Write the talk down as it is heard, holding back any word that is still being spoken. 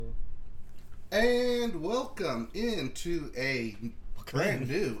And welcome into a brand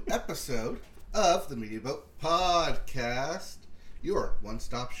new episode of the Media Boat Podcast, your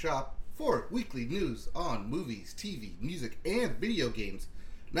one-stop shop for weekly news on movies, TV, music, and video games.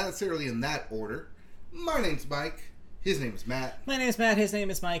 Not necessarily in that order. My name's Mike. His name is Matt. My name is Matt. His name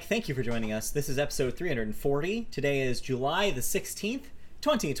is Mike. Thank you for joining us. This is episode 340. Today is July the 16th,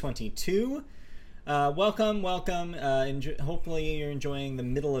 2022. Welcome. Hopefully you're enjoying the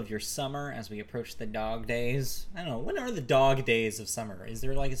middle of your summer as we approach the dog days. I don't know, when are the dog days of summer? Is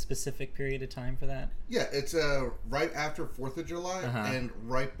there like a specific period of time for that? Yeah, it's right after 4th of July and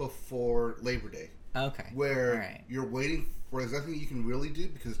right before Labor Day. Okay. Where you're waiting for, there's nothing you can really do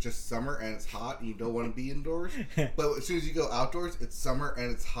because it's just summer and it's hot and you don't want to be indoors. But as soon as you go outdoors, it's summer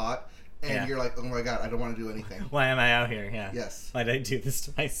and it's hot and you're like, oh my god, I don't want to do anything. Why am I out here? Yeah. Yes. Why did I do this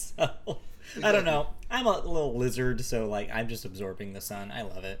to myself? Exactly. I don't know. I'm a little lizard, so like I'm just absorbing the sun. I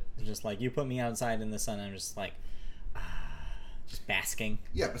love it. It's just like you put me outside in the sun, I'm just like, just basking.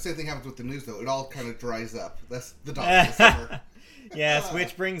 Yeah, but same thing happens with the news though. It all kind of dries up. That's the dog of the summer. Yes,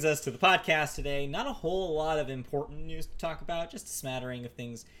 which brings us to the podcast today. Not a whole lot of important news to talk about, just a smattering of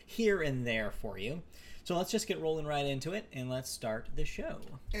things here and there for you. So let's just get rolling right into it, and let's start the show.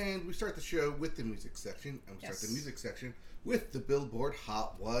 And we start the show with the music section, and we start the music section with the Billboard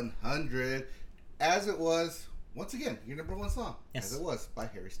Hot 100, as it was, once again, your number one song, as it was, by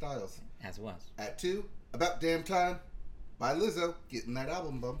Harry Styles. As it was. At 2, About Damn Time, by Lizzo, getting that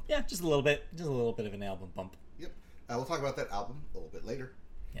album bump. Yeah, just a little bit of an album bump. Yep. We'll talk about that album a little bit later.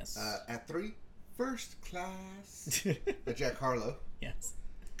 Yes. At 3, First Class, by Jack Harlow. Yes.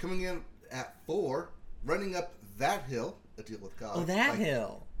 Coming in at 4, Running Up That Hill, A Deal with God. Oh, That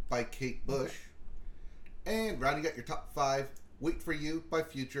Hill. By Kate Bush. And rounding out your top 5, Wait For You by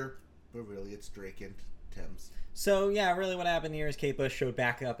Future, but really it's Drake and Thames. So yeah, really what happened here is Kate Bush showed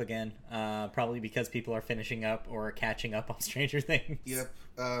back up again, probably because people are finishing up or catching up on Stranger Things. Yep,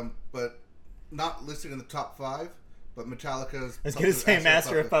 but not listed in the top 5, but Metallica's... I was going to say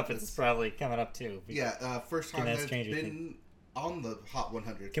Master of Puppets is probably coming up too. Yeah, first time it's been on the Hot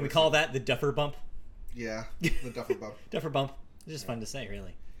 100. Can we call that the Duffer Bump? Yeah, the Duffer Bump. Duffer Bump. It's just fun to say,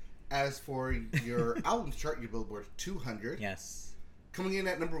 really. As for your albums chart, your Billboard 200. Yes. Coming in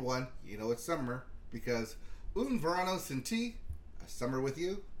at number 1, you know it's summer, because Un Verano Sin Ti, A Summer With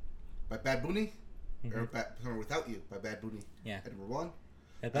You, by Bad Bunny, or Summer Without You, by Bad Bunny. Yeah. At number 1.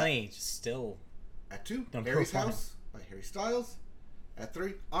 Bad Bunny, just still... At 2, Harry's House, by Harry Styles. At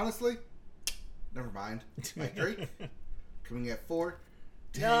 3, Honestly, Never Mind, by Drake. Coming at 4,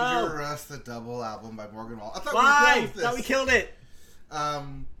 Dangerous, the double album by Morgan Wallen. I thought we were done with this. I thought we killed it.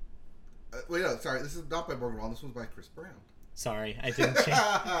 Wait, no, sorry. This is not by Morgan Wallen. This one's by Chris Brown. Sorry, I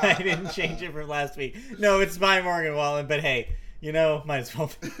didn't change it from last week. No, it's by Morgan Wallen, but hey, might as well.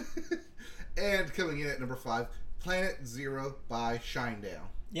 And coming in at number 5, Planet Zero by Shinedown.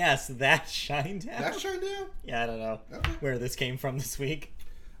 Yes, that Shinedown. That's Shinedown? Yeah, I don't know where this came from this week.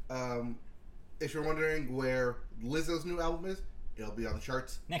 If you're wondering where Lizzo's new album is, it'll be on the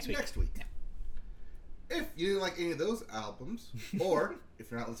charts next week. Yeah. If you didn't like any of those albums, or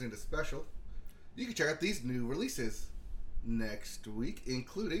if you're not listening to Special, you can check out these new releases next week,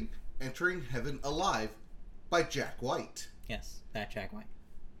 including Entering Heaven Alive by Jack White. Yes, that Jack White.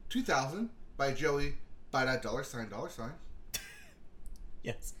 2000 by Joey Bada $$.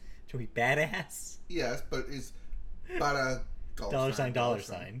 Yes, Joey Badass. Yes, but it's Bada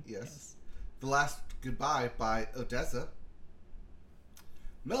 $$. Yes. The Last Goodbye by Odessa.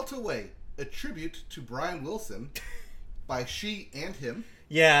 Melt Away, a tribute to Brian Wilson by She and Him.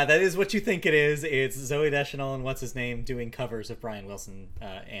 Yeah, that is what you think it is. It's Zooey Deschanel and what's-his-name doing covers of Brian Wilson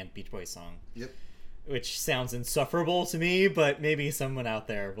and Beach Boys song. Yep. Which sounds insufferable to me, but maybe someone out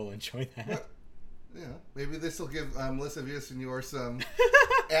there will enjoy that. Well, yeah, maybe this will give Melissa Villasenor some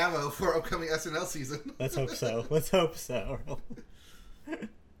ammo for upcoming SNL season. Let's hope so.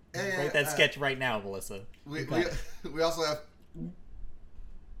 Write that sketch right now, Melissa. We also have...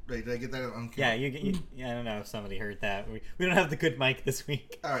 Wait, did I get that on camera? Yeah, I don't know if somebody heard that. We don't have the good mic this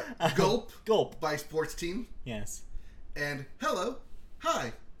week. All right. Gulp by Sports Team. Yes. And Hello,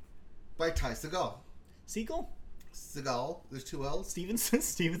 Hi by Ty Segall. Seagal? There's 2 L's. Steven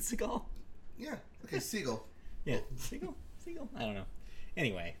Seagal? Yeah. Okay, Seagal. Yeah. Seagal? I don't know.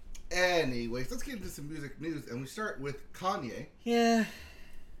 Anyways, let's get into some music news, and we start with Kanye. Yeah.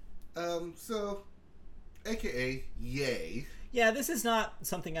 So, AKA Ye. Yeah, this is not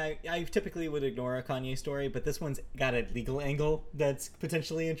something I typically would ignore a Kanye story, but this one's got a legal angle that's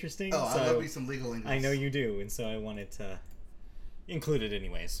potentially interesting. Oh, I love me some legal angles. I know you do, and so I wanted to include it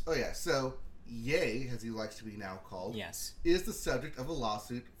anyways. Oh, yeah. So, Ye, as he likes to be now called, yes, is the subject of a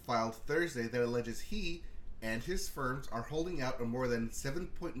lawsuit filed Thursday that alleges he and his firms are holding out a more than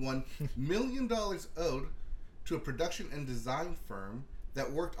 $7.1 million owed to a production and design firm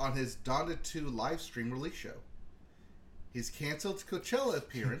that worked on his Donda 2 live stream release show. His canceled Coachella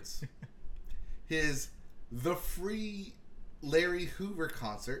appearance, his The Free Larry Hoover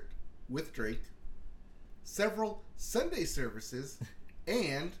concert with Drake, several Sunday services,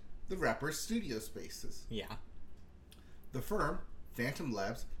 and the rapper's studio spaces. Yeah. The firm, Phantom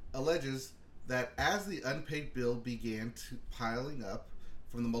Labs, alleges that as the unpaid bill began piling up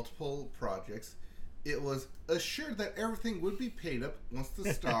from the multiple projects, it was assured that everything would be paid up once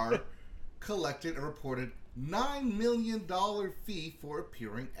the star collected a reported $9 million fee for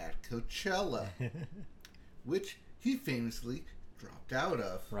appearing at Coachella, which he famously dropped out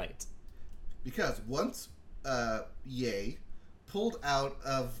of. Right. Because once Ye pulled out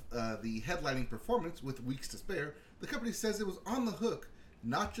of the headlining performance with weeks to spare, the company says it was on the hook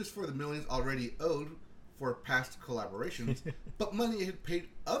not just for the millions already owed for past collaborations, but money it had paid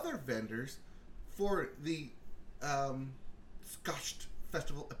other vendors for the Scotched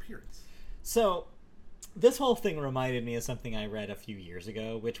Festival appearance. So, this whole thing reminded me of something I read a few years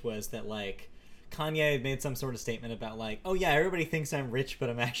ago, which was that, like, Kanye had made some sort of statement about, like, oh yeah, everybody thinks I'm rich, but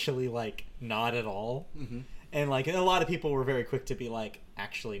I'm actually, like, not at all. Mm-hmm. And, like, a lot of people were very quick to be like,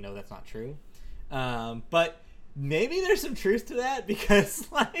 actually, no, that's not true. But maybe there's some truth to that, because,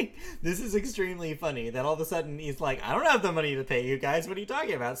 like, this is extremely funny that all of a sudden he's like, I don't have the money to pay you guys. What are you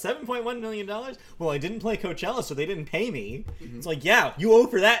talking about? $7.1 million? Well, I didn't play Coachella, so they didn't pay me. Mm-hmm. It's like, yeah, you owe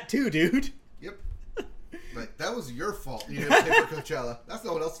for that too, dude. Yep. Like, that was your fault. You didn't pay for Coachella. That's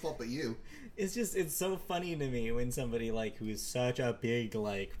no one else's fault but you. It's just, it's so funny to me when somebody, like, who is such a big,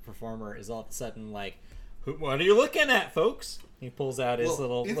 like, performer is all of a sudden like, what are you looking at, folks? He pulls out his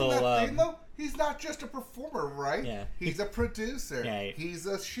little thing, though? He's not just a performer, right? Yeah. He's a producer. Yeah. He's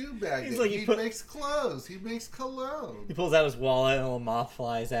a shoe bag. Like, he makes clothes. He makes cologne. He pulls out his wallet, and a little moth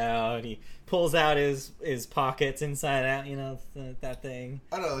flies out. He pulls out his pockets inside out, you know, that thing.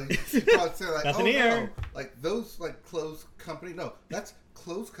 I know. He's probably saying, like, nothing here. No. Like, those, like, clothes company. No, that's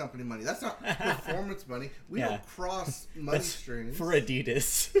clothes company money. That's not performance money. We don't cross money streams. For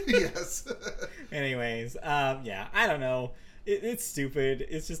Adidas. Yes. Anyways, yeah, I don't know. It's stupid.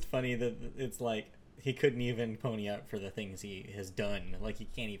 It's just funny that it's like he couldn't even pony up for the things he has done. Like, he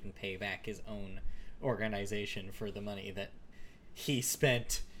can't even pay back his own organization for the money that he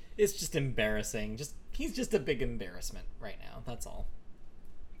spent. It's just embarrassing. He's just a big embarrassment right now. That's all.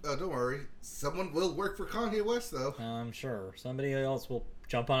 Oh, don't worry. Someone will work for Kanye West, though. I'm sure. Somebody else will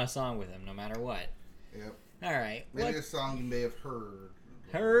jump on a song with him, no matter what. Yep. All right. Maybe a song you may have heard.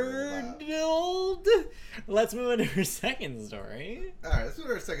 Hurdled. Let's move on to our second story. All right, let's move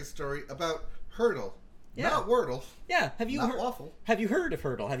on to our second story about Hurdle. Yeah. Not Wordle. Yeah. Have you not Waffle. Have you heard of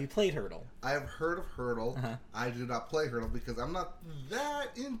Hurdle? Have you played Hurdle? I have heard of Hurdle. Uh-huh. I do not play Hurdle because I'm not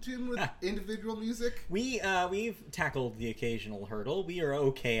that in tune with individual music. We've tackled the occasional Hurdle. We are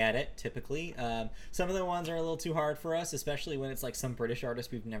okay at it typically. Some of the ones are a little too hard for us, especially when it's like some British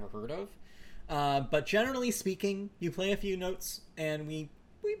artist we've never heard of. But generally speaking, you play a few notes, and we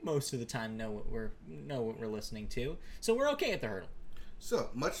most of the time know what we're listening to, so we're okay at the Hurdle. So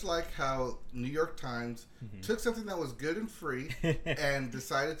much like how New York Times took something that was good and free and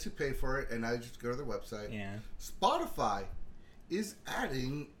decided to pay for it, and now you just go to their website. Yeah. Spotify is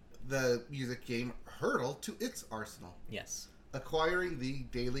adding the music game Hurdle to its arsenal. Yes. Acquiring the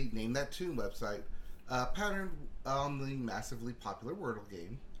daily Name That Tune website, patterned on the massively popular Wordle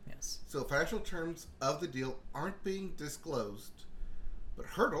game. Yes. So financial terms of the deal aren't being disclosed, but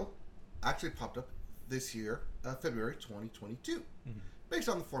Hurdle actually popped up this year, February 2022, based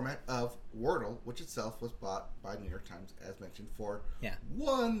on the format of Wordle, which itself was bought by New York Times, as mentioned, for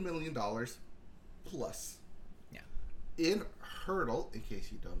 $1 million plus. Yeah. In Hurdle, in case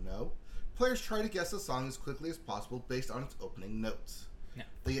you don't know, players try to guess a song as quickly as possible based on its opening notes. Yeah.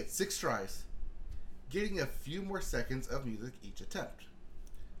 They get 6 tries, getting a few more seconds of music each attempt.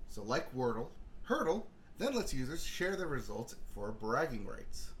 So like Wordle, Hurdle then lets users share their results for bragging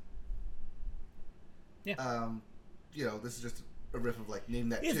rights. Yeah. This is just a riff of like Name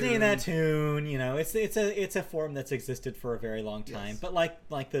That Tune. It's Name That Tune. You know, it's a form that's existed for a very long time. Yes. But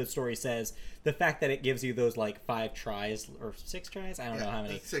like the story says, the fact that it gives you those like 5 tries or 6 tries, I don't know how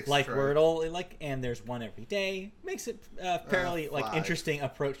many, 6 like tries. Wordle, and there's one every day, makes it a fairly like interesting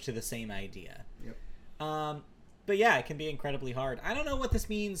approach to the same idea. Yep. But yeah, it can be incredibly hard. I don't know what this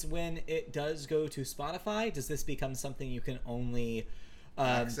means when it does go to Spotify. Does this become something you can only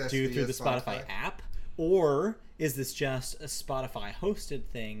do through the Spotify app? Or is this just a Spotify hosted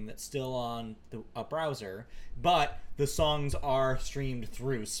thing that's still on a browser, but the songs are streamed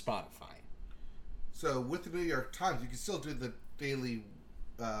through Spotify? So with the New York Times, you can still do the daily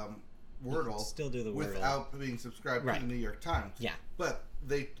Wordle. Still do the Wordle without being subscribed to the New York Times. Yeah. But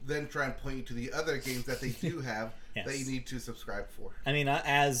they then try and point you to the other games that they do have yes. that you need to subscribe for. I mean,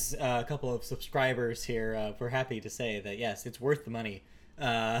 as a couple of subscribers here, we're happy to say that, yes, it's worth the money.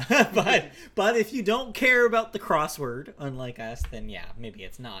 But if you don't care about the crossword, unlike us, then yeah, maybe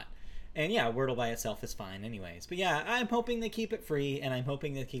it's not. And yeah, Wordle by itself is fine anyways. But yeah, I'm hoping they keep it free, and I'm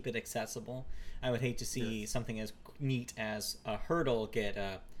hoping they keep it accessible. I would hate to see something as neat as a hurdle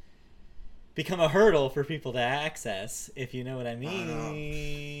become a hurdle for people to access, if you know what I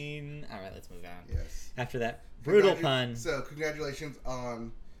mean. All right, let's move on. Yes. After that brutal pun. So congratulations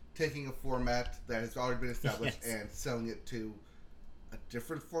on taking a format that has already been established and selling it to a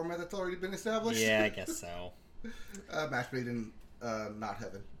different format that's already been established. Yeah, I guess so. Match made in not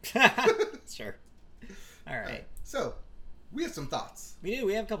heaven. Sure. All right. So we have some thoughts. We do.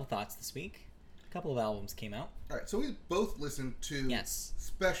 We have a couple thoughts this week. A couple of albums came out. All right. So we both listened to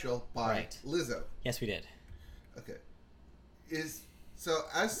Special by Lizzo. Yes, we did. Okay. So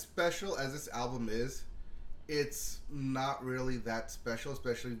as special as this album is, it's not really that special,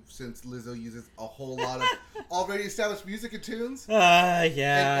 especially since Lizzo uses a whole lot of already established music and tunes.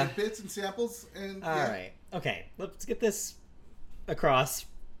 Yeah. And bits and samples. And All right. Okay. Let's get this across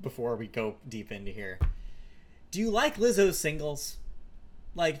before we go deep into here. Do you like Lizzo's singles?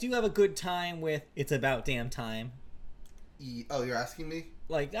 Like, do you have a good time with It's About Damn Time? Oh, you're asking me?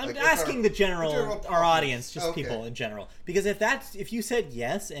 Like, I'm asking our audience, just people in general. Because if you said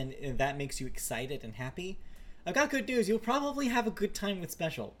yes and that makes you excited and happy, I've got good news. You'll probably have a good time with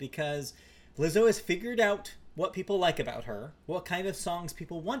Special, because Lizzo has figured out what people like about her, what kind of songs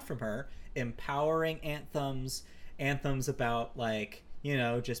people want from her, empowering anthems about, like, you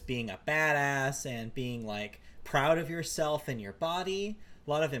know, just being a badass and being, like, proud of yourself and your body. A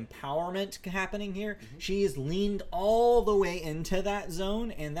lot of empowerment happening here. Mm-hmm. She is leaned all the way into that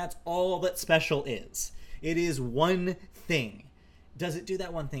zone, and that's all that Special is. It is one thing. Does it do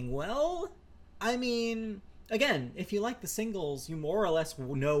that one thing well? I mean, again, if you like the singles, you more or less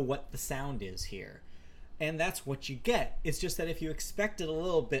know what the sound is here. And that's what you get. It's just that if you expected a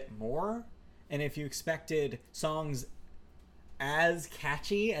little bit more, and if you expected songs as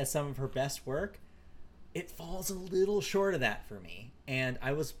catchy as some of her best work, it falls a little short of that for me. And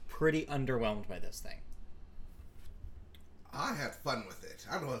I was pretty underwhelmed by this thing. I had fun with it.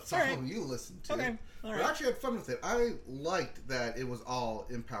 I don't know what song you listened to. Okay. All right. But I actually had fun with it. I liked that it was all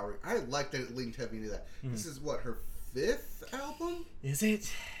empowering. I liked that it leaned heavy into that. Mm-hmm. This is what, her 5th album? Is it?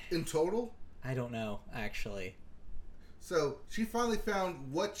 In total? I don't know, actually. So she finally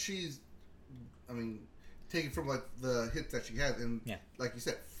found what she's, taking from like the hits that she has, and like you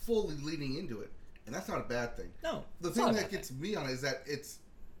said, fully leaning into it. And that's not a bad thing. No. The thing that gets me on it is that it's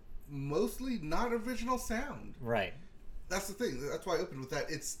mostly not original sound. Right. That's the thing. That's why I opened with that.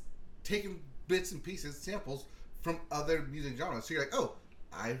 It's taking bits and pieces, samples from other music genres. So you're like, oh,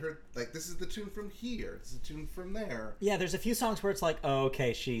 I heard, like, this is the tune from here. This is the tune from there. Yeah, there's a few songs where it's like, oh,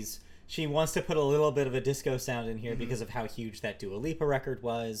 okay, she wants to put a little bit of a disco sound in here because of how huge that Dua Lipa record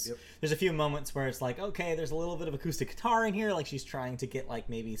was. Yep. There's a few moments where it's like, okay, there's a little bit of acoustic guitar in here, like she's trying to get like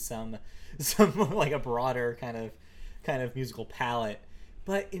maybe some like a broader kind of musical palette,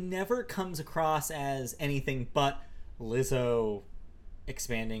 but it never comes across as anything but Lizzo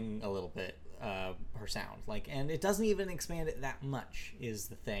expanding a little bit her sound, like, and it doesn't even expand it that much is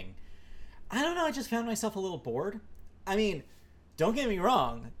the thing. I don't know, I just found myself a little bored. I mean, don't get me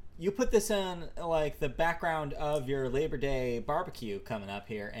wrong, you put this in like the background of your Labor Day barbecue coming up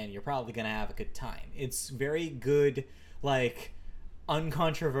here, and you're probably gonna have a good time. It's very good, like,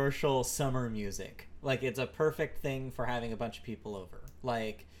 uncontroversial summer music. Like, it's a perfect thing for having a bunch of people over.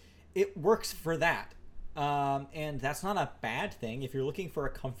 Like, it works for that. And that's not a bad thing. If you're looking for a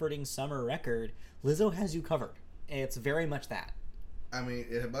comforting summer record, Lizzo has you covered. It's very much that. I mean,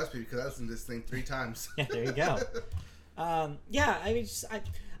 it must be, because I listened to this thing 3 times. Yeah, there you go. Yeah, I mean,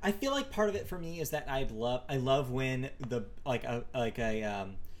 I feel like part of it for me is that I love when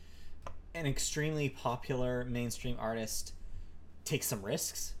an extremely popular mainstream artist takes some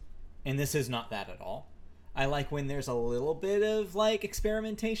risks, and this is not that at all. I like when there's a little bit of like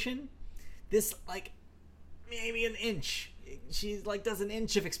experimentation. This, like, maybe an inch. She like does an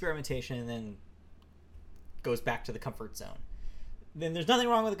inch of experimentation and then goes back to the comfort zone. Then there's nothing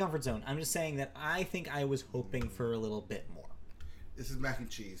wrong with the comfort zone. I'm just saying that I think I was hoping for a little bit more. This is mac and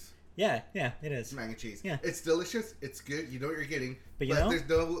cheese. Yeah, it is. It's mac and cheese. Yeah. It's delicious. It's good. You know what you're getting. But there's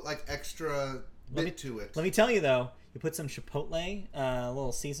no like extra bit to it. Let me tell you though, you put some chipotle, a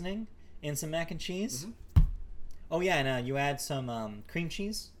little seasoning, and some mac and cheese. Oh yeah, and you add some cream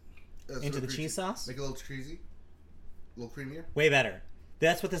cheese into the cheese sauce. Make it a little cheesy, a little creamier. Way better.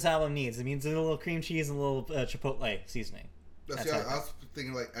 That's what this album needs. It needs a little cream cheese and a little chipotle seasoning. I was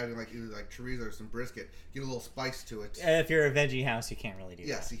thinking like adding like either like chorizo or some brisket. Give a little spice to it. If you're a veggie house, you can't really do that.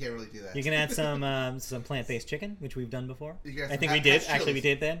 Yes, you can't really do that. You can add some plant-based chicken, which we've done before. I think we did. Actually, we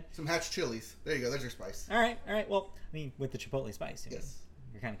did then. Some hatch chilies. There you go. There's your spice. All right. Well, I mean, with the chipotle spice. Yes.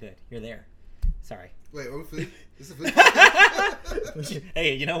 You're kind of good. You're there. Sorry. Wait, are we food? This is food.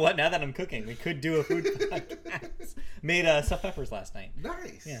 Hey, you know what? Now that I'm cooking, we could do a food podcast. Made stuffed peppers last night.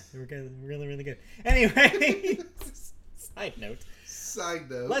 Nice. Yeah, they were good. Really, really good. Anyway, side note.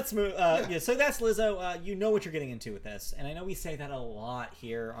 Let's move. So that's Lizzo. You know what you're getting into with this, and I know we say that a lot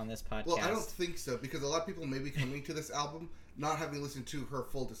here on this podcast. Well, I don't think so, because a lot of people may be coming to this album not having listened to her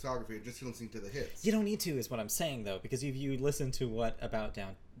full discography, just listening to the hits. You don't need to, is what I'm saying, though, because if you listen to what About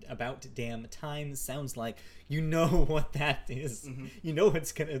Damn Time sounds like, you know what that is. Mm-hmm. You know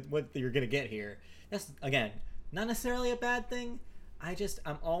what you're gonna get here. That's, again, not necessarily a bad thing.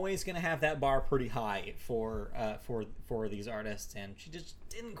 I'm always gonna have that bar pretty high for these artists, and she just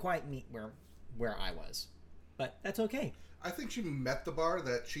didn't quite meet where I was, but that's okay. I think she met the bar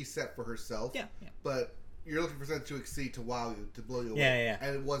that she set for herself. Yeah. But you're looking for something to exceed, to wow you, to blow you away. Yeah.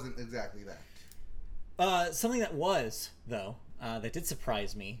 And it wasn't exactly that. Something that was though that did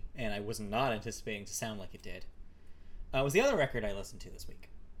surprise me, and I was not anticipating to sound like it did, was the other record I listened to this week.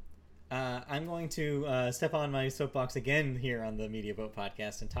 I'm going to step on my soapbox again here on the Media Boat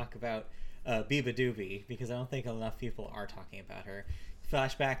podcast and talk about Biba Doobie, because I don't think enough people are talking about her.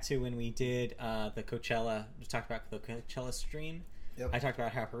 Flashback to when we did the Coachella, we talked about the Coachella stream. Yep. I talked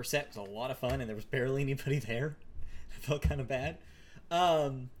about how her set was a lot of fun and there was barely anybody there. I felt kind of bad.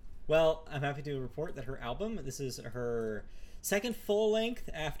 Well, I'm happy to report that her album, this is her second full length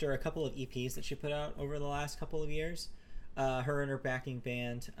after a couple of EPs that she put out over the last couple of years. Her and her backing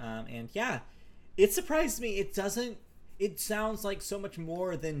band, and yeah, it surprised me. It sounds like so much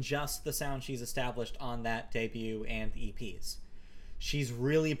more than just the sound she's established on that debut and the EPs. She's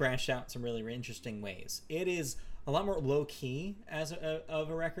really branched out in some really interesting ways. It is a lot more low-key of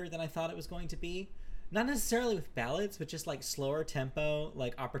a record than I thought it was going to be. Not necessarily with ballads, but just like slower tempo,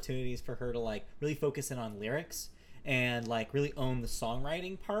 like opportunities for her to like really focus in on lyrics and like really own the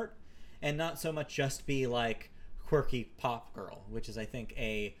songwriting part, and not so much just be like quirky pop girl, which is I think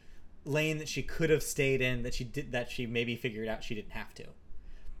a lane that she could have stayed in, that she maybe figured out she didn't have to.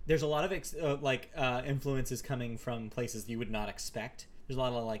 There's a lot of influences coming from places you would not expect. There's a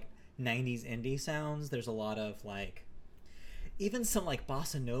lot of like 90s indie sounds. There's a lot of like even some like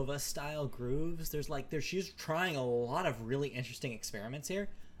bossa nova style grooves. She's trying a lot of really interesting experiments here.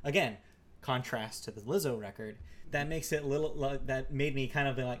 Again, contrast to the Lizzo record, that makes it that made me kind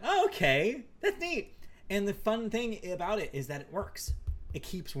of be like, oh, okay, that's neat. And the fun thing about it is that it works. It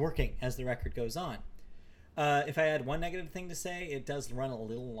keeps working as the record goes on. If I had one negative thing to say, it does run a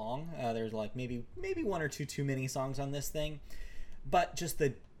little long. There's like maybe one or two too many songs on this thing. But just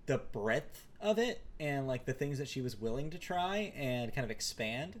the breadth of it and like the things that she was willing to try and kind of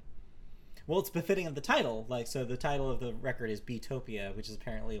expand. Well, it's befitting of the title. Like, so the title of the record is Beatopia, which is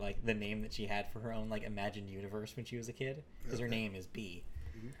apparently like the name that she had for her own like imagined universe when she was a kid, because her name is Bee.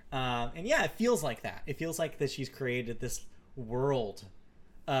 And yeah, it feels like that. It feels like that she's created this world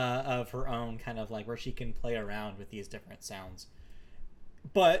of her own, kind of like where she can play around with these different sounds.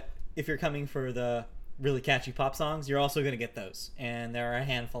 But if you're coming for the really catchy pop songs, you're also going to get those. And there are a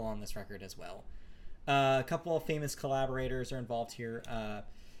handful on this record as well. A couple of famous collaborators are involved here.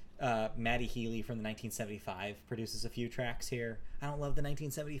 Matty Healy from the 1975 produces a few tracks here. I don't love the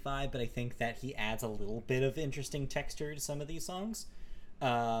 1975, but I think that he adds a little bit of interesting texture to some of these songs.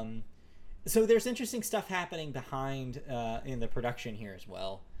 So there's interesting stuff happening behind in the production here as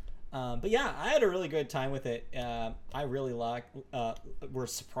well. But yeah, I had a really good time with it. I really were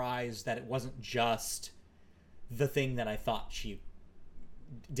surprised that it wasn't just the thing that I thought she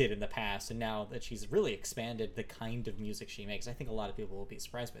did in the past, and now that she's really expanded the kind of music she makes, I think a lot of people will be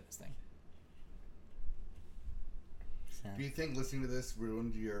surprised by this thing. So. Do you think listening to this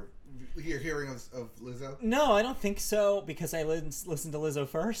ruined your hearing of Lizzo? No, I don't think so, because I listened to Lizzo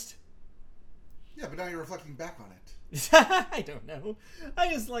first. Yeah, but now you're reflecting back on it. I don't know. I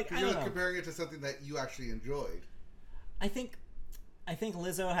just like, I don't know. Comparing it to something that you actually enjoyed. I think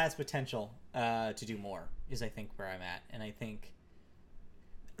Lizzo has potential to do more, is I think where I'm at, and I think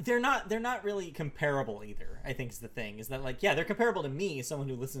they're not really comparable either. I think is the thing, is that like, yeah, they're comparable to me, someone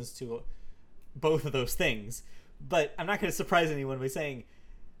who listens to both of those things, but I'm not going to surprise anyone by saying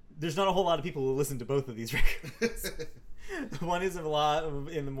there's not a whole lot of people who listen to both of these records. One is a lot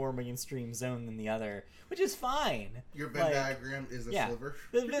in the more mainstream zone than the other, which is fine. Your Venn diagram is a sliver.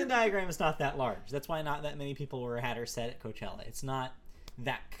 The Venn diagram is not that large. That's why not that many people were had her set at Coachella. It's not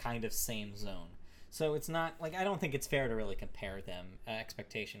that kind of same zone. So it's not, like, I don't think it's fair to really compare them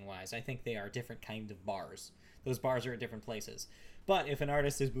expectation-wise. I think they are different kind of bars. Those bars are at different places. But if an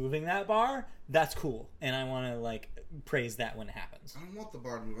artist is moving that bar, that's cool. And I want to, like, praise that when it happens. I don't want the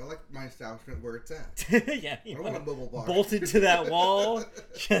bar to move. I like my establishment where it's at. Yeah. I don't want a mobile bar. Bolted to that wall,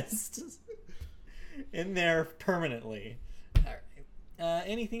 just in there permanently. All right.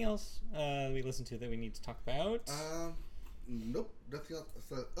 Anything else we listened to that we need to talk about? Nope. Nothing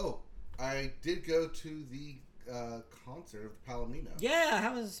else. I did go to the concert of the Palomino. Yeah,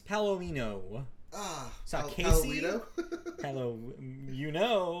 how was Palomino? Saw Casey. Hello, you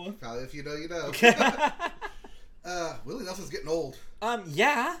know. Probably if you know, you know. Willie Nelson's getting old.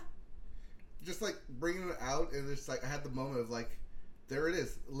 Yeah. Just like bringing it out, and it's like I had the moment of like, there it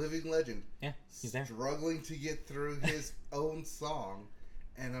is, living legend. Yeah, he's there. Struggling to get through his own song,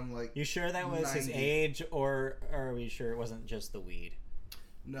 and I'm like, you sure that was 90. His age, or are we sure it wasn't just the weed?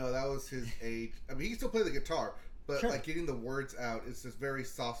 No, that was his age. I mean, he can still play the guitar, but sure. like getting the words out, it's this very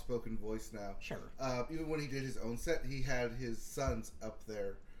soft-spoken voice now. Sure. Even when he did his own set, he had his sons up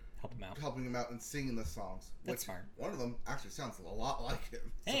there helping him out and singing the songs. That's smart. One of them actually sounds a lot like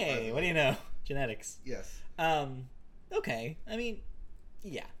him. Hey, what do you know? Genetics. Yes. Okay. I mean,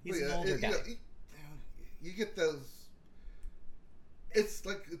 yeah, he's an older guy. You get those. It's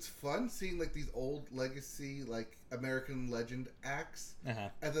like it's fun seeing like these old legacy like American legend acts, and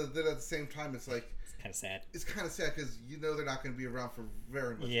then at the same time it's like it's kind of sad. It's kind of sad because you know they're not going to be around for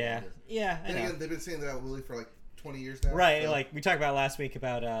very much longer. Yeah. Then again, they've been saying that about Willie for like 20 years now. Right, so. Like we talked about last week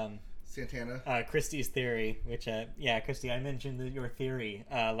about Santana, Christie's theory, which Christy, I mentioned your theory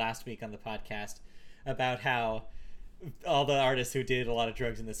last week on the podcast about how all the artists who did a lot of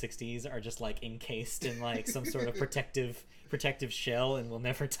drugs in the 60s are just like encased in like some sort of protective shell and will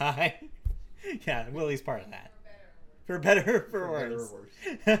never die. Yeah, Willie's part of that. For better or for worse.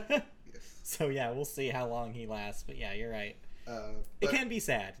 Yes. So yeah, we'll see how long he lasts. But yeah, you're right. It can be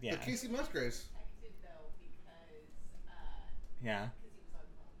sad. Yeah. But Casey Musgraves. Yeah.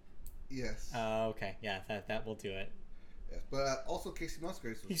 Yes. Okay. Yeah, that will do it. Yes, but also Casey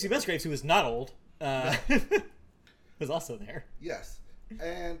Musgraves. Casey Musgraves, who was not old, was also there. Yes,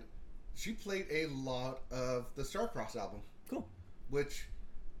 and she played a lot of the Starcrossed album. Cool. Which,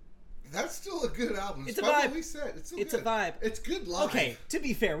 that's still a good album. It's a vibe. We said. It's a vibe. It's good live. Okay, to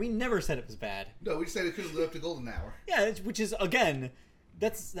be fair, we never said it was bad. No, we just said it couldn't live up to Golden Hour. Yeah, which is, again,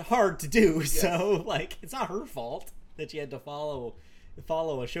 that's hard to do. Yes. So, like, it's not her fault that she had to follow a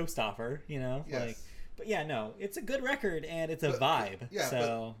showstopper, you know? Yes. Like, but yeah, no, it's a good record and it's a vibe. Yeah,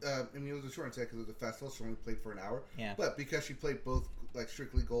 so. But, I mean, it was a short set because it was a festival. She only played for an hour. Yeah. But because she played both, like,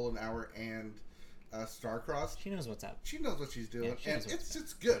 strictly Golden Hour and Starcrossed. She knows what's up. She knows what she's doing. Yeah, and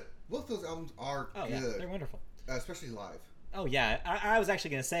it's good. Both those albums are good. Yeah, they're wonderful. Especially live. Oh, yeah. I was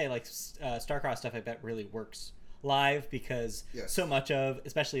actually going to say, like, Starcrossed stuff, I bet, really works live because so much of,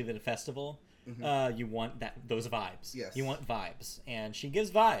 especially at a festival, you want those vibes. Yes. You want vibes. And she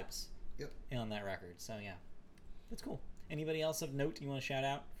gives vibes. Yep. On that record. So, yeah. That's cool. Anybody else of note you want to shout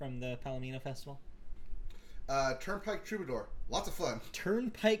out from the Palomino Festival? Turnpike Troubadour. Lots of fun.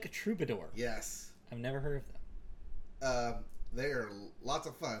 Turnpike Troubadour. Yes. I've never heard of them. They are lots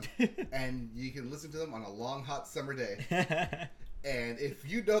of fun. And you can listen to them on a long, hot summer day. And if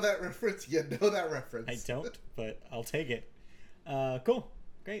you know that reference, you know that reference. I don't, but I'll take it. Cool.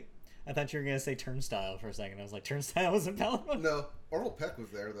 Great. I thought you were going to say Turnstile for a second. I was like, Turnstile wasn't Palomino? No. Orville Peck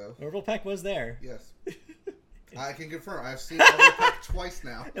was there, though. Orville Peck was there. Yes. I can confirm. I've seen Orville Peck twice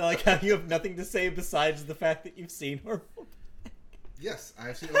now. I like how you have nothing to say besides the fact that you've seen Orville Peck. Yes,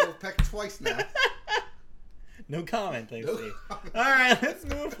 I've seen Orville Peck twice now. No comment, I see. All right, let's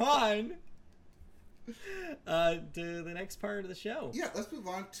move on to the next part of the show. Yeah, let's move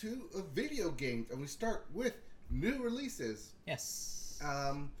on to video games, and we start with new releases. Yes.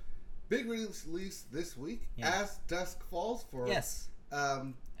 Big release this week, As Dusk Falls for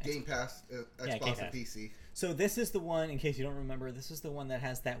Game Pass, Xbox and PC. So this is the one, in case you don't remember, this is the one that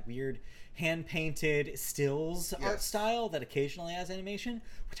has that weird hand-painted stills art style that occasionally has animation,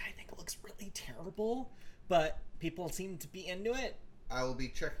 which I think looks really terrible, but people seem to be into it. I will be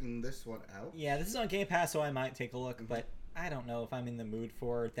checking this one out. Yeah, this is on Game Pass, so I might take a look, but I don't know if I'm in the mood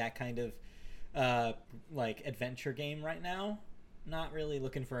for that kind of like adventure game right now. Not really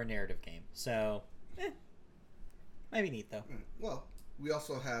looking for a narrative game, so might be neat though. Well, we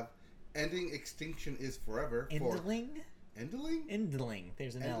also have Ending Extinction is Forever. Endling? Endling.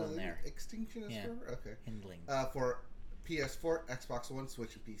 There's an L in there. Extinction is for? Okay. Endling. For PS4, Xbox One,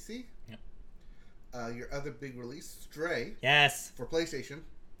 Switch, and PC. Yep. Your other big release, Stray. Yes. For PlayStation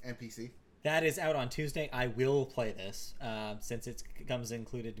and PC. That is out on Tuesday. I will play this since it comes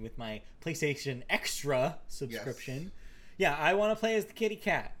included with my PlayStation Extra subscription. Yes. Yeah, I want to play as the kitty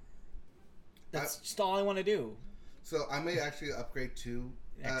cat. That's just all I want to do. So I may actually upgrade to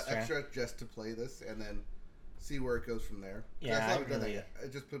extra just to play this and then see where it goes from there. Yeah, I haven't done that yet.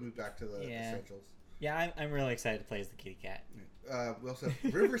 It just put me back to the essentials. Yeah, I'm really excited to play as the kitty cat. We also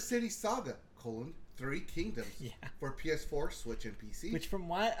have River City Saga, 3 Kingdoms for PS4, Switch, and PC. Which, from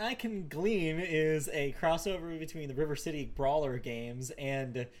what I can glean, is a crossover between the River City Brawler games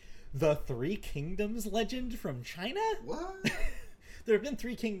and the 3 Kingdoms legend from China? What? There have been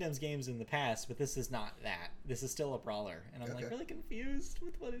 3 Kingdoms games in the past, but this is not that. This is still a brawler. And I'm really confused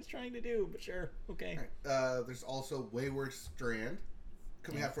with what it's trying to do, but sure. Okay. Right. There's also Wayward Strand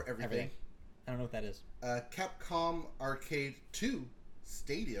coming out for everything. I don't know what that is. Capcom Arcade 2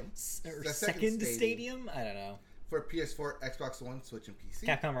 Stadium. Second Stadium? I don't know. For PS4, Xbox One, Switch, and PC.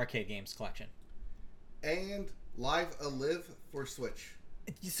 Capcom Arcade Games Collection. And Live Alive for Switch.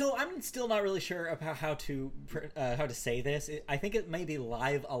 So I'm still not really sure about how to say this. I think it may be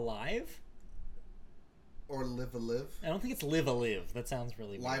Live Alive. Or Live Alive. I don't think it's Live Alive. That sounds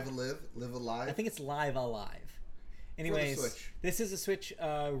really weird. Live Alive? Live Alive? I think it's Live Alive. Anyways, this is a Switch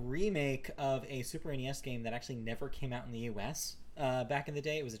remake of a Super NES game that actually never came out in the US back in the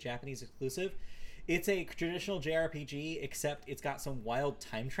day. It was a Japanese exclusive. It's a traditional JRPG, except it's got some wild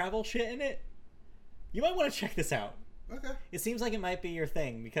time travel shit in it. You might want to check this out. Okay. It seems like it might be your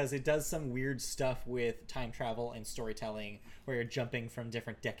thing because it does some weird stuff with time travel and storytelling where you're jumping from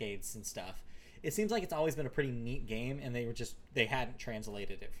different decades and stuff. It seems like it's always been a pretty neat game, and they hadn't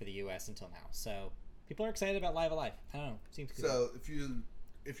translated it for the US until now. So people are excited about Live Alive. I don't know. Seems cool. So if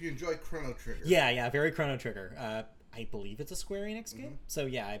you enjoy Chrono Trigger. Yeah, very Chrono Trigger. I believe it's a Square Enix game. So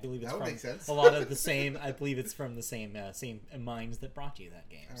yeah, I believe it's that would from make sense. a lot of the same. I believe it's from the same minds that brought you that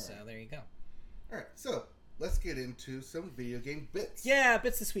game. Right. So there you go. All right. So let's get into some video game bits. Yeah,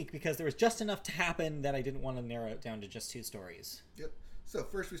 bits this week because there was just enough to happen that I didn't want to narrow it down to just 2 stories. Yep. So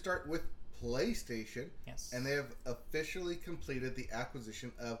first we start with PlayStation. Yes. And they have officially completed the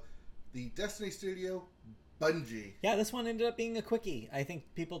acquisition of the Destiny studio, Bungie. Yeah, this one ended up being a quickie. I think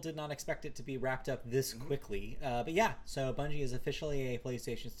people did not expect it to be wrapped up this quickly. But yeah, so Bungie is officially a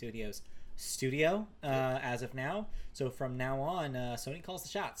PlayStation Studios studio as of now. So from now on, Sony calls the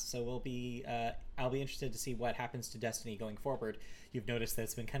shots. So I'll be interested to see what happens to Destiny going forward. You've noticed that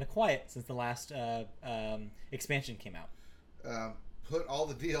it's been kind of quiet since the last expansion came out. Put all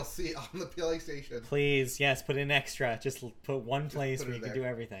the DLC on the PlayStation. Please, yes, put in extra. Just put one place where you can do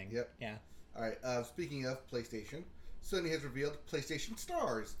everything. Yep. Yeah. All right. Speaking of PlayStation, Sony has revealed PlayStation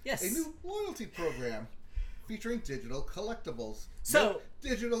Stars. Yes. A new loyalty program featuring digital collectibles. So no,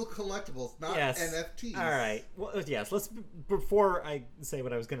 digital collectibles, not NFTs. All right. Well, yes. Before I say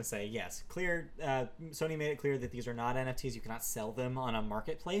what I was going to say, yes, Sony made it clear that these are not NFTs. You cannot sell them on a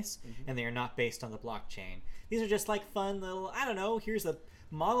marketplace, and they are not based on the blockchain. These are just like fun little. I don't know. Here's a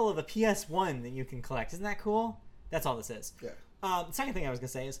model of a PS1 that you can collect. Isn't that cool? That's all this is. Yeah. The second thing I was going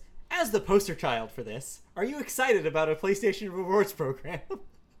to say is, as the poster child for this, are you excited about a PlayStation Rewards program?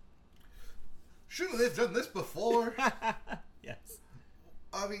 Shouldn't they have done this before? Yes.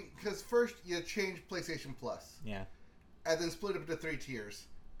 I mean, because first you change PlayStation Plus. Yeah. And then split it into 3 tiers.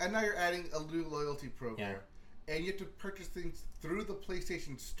 And now you're adding a new loyalty program. Yeah. And you have to purchase things through the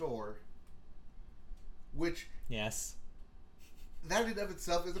PlayStation Store. Which... Yes. That in of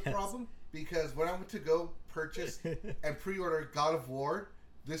itself is a problem. Because when I went to go purchase and pre-order God of War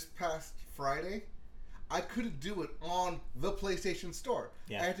this past Friday, I couldn't do it on the PlayStation Store.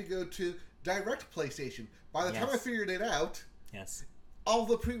 Yeah. I had to go to Direct PlayStation. By the time I figured it out, all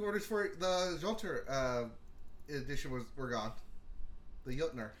the pre-orders for the Jotner edition were gone. The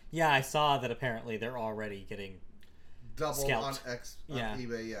Jotner. Yeah, I saw that apparently they're already getting double scalped. on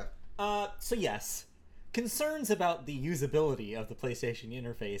eBay, So yes, concerns about the usability of the PlayStation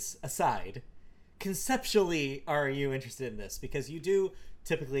interface aside, conceptually, are you interested in this? Because you do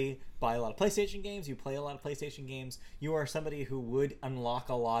typically buy a lot of PlayStation games, you play a lot of PlayStation games, you are somebody who would unlock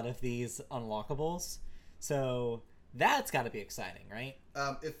a lot of these unlockables. So that's got to be exciting, right?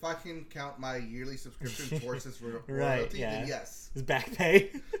 If I can count my yearly subscription towards this royalty, then yes. It's back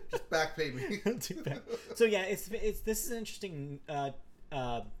pay. Just back pay me. So yeah, this is an interesting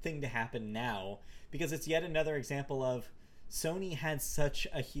thing to happen now, because it's yet another example of Sony had such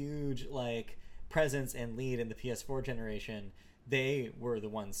a huge presence and lead in the PS4 generation. They were the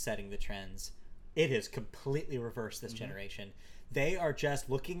ones setting the trends. It has completely reversed this generation. They are just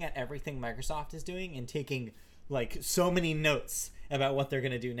looking at everything Microsoft is doing and taking like so many notes about what they're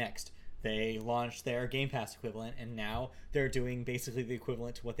going to do next. They launched their Game Pass equivalent, and now they're doing basically the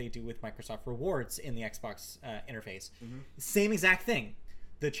equivalent to what they do with Microsoft Rewards in the Xbox interface. Same exact thing.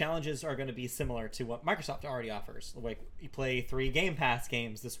 The challenges are going to be similar to what Microsoft already offers. Like, you play 3 Game Pass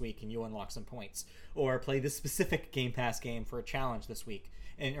games this week and you unlock some points. Or play this specific Game Pass game for a challenge this week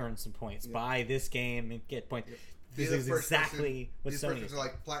and earn some points. Buy this game and get points. This is exactly what Sony is. These are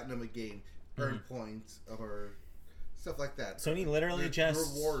like platinum a game, earn points, or stuff like that. Sony literally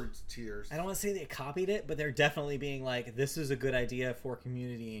just rewards tiers. I don't want to say they copied it, but they're definitely being like, this is a good idea for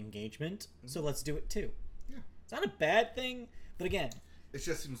community engagement, so let's do it too. Yeah. It's not a bad thing, but again, it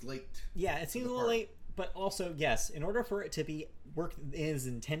just seems late. Yeah, it seems a little late, but also, yes, in order for it to be work as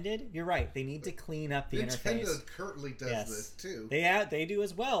intended, you're right. They need to clean up the interface. Nintendo currently does this too. They do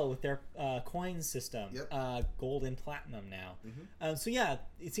as well with their coin system. Yep. Gold and platinum now. So yeah,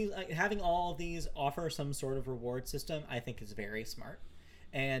 it seems like having all of these offer some sort of reward system, I think is very smart.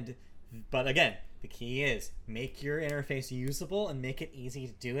 But again, the key is make your interface usable and make it easy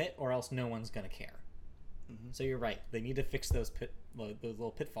to do it, or else no one's gonna care. So you're right. They need to fix those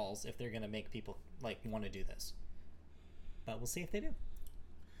little pitfalls if they're going to make people like want to do this. But we'll see if they do.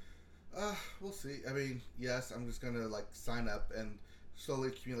 We'll see. I mean, yes, I'm just going to like sign up and slowly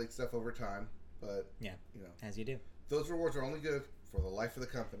accumulate stuff over time. But yeah, as you do. Those rewards are only good for the life of the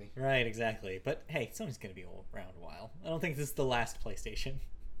company. Right, exactly. But hey, Sony's going to be around a while. I don't think this is the last PlayStation.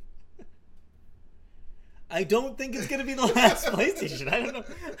 I don't think it's going to be the last PlayStation. I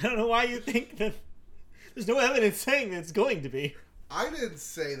don't know why you think that. There's no evidence saying that it's going to be. I didn't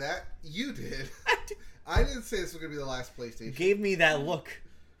say that. You did. I didn't say this was going to be the last PlayStation. You gave me that look.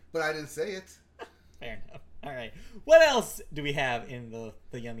 But I didn't say it. Fair enough. All right. What else do we have in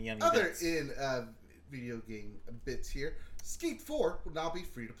the yummy bits? In video game bits here, Skate 4 will now be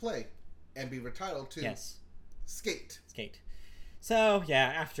free to play and be retitled to Skate. So,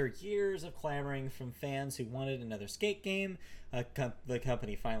 yeah, after years of clamoring from fans who wanted another Skate game, the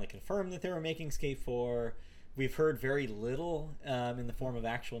company finally confirmed that they were making Skate 4. We've heard very little in the form of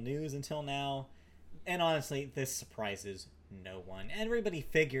actual news until now. And honestly, this surprises no one. Everybody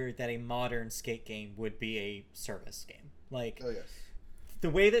figured that a modern Skate game would be a service game. Like, oh, yes. The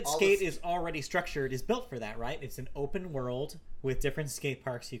way that Skate is already structured is built for that, right? It's an open world with different skate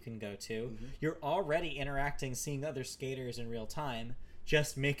parks you can go to. You're already interacting, seeing other skaters in real time.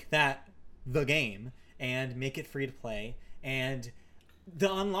 Just make that the game and make it free to play. And the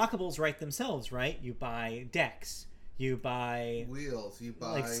unlockables write themselves, right? You buy decks, you buy wheels, you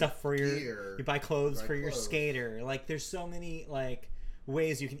buy like stuff for gear, you buy clothes for your skater. Like, there's so many like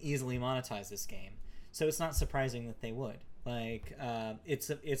ways you can easily monetize this game. So it's not surprising that they would. Like,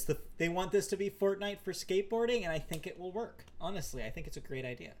 they want this to be Fortnite for skateboarding, and I think it will work. Honestly, I think it's a great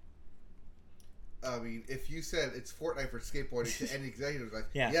idea. I mean, if you said it's Fortnite for skateboarding to any executive, like,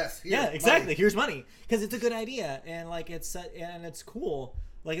 yes, exactly. Money. Here's money, because it's a good idea, and like it's cool.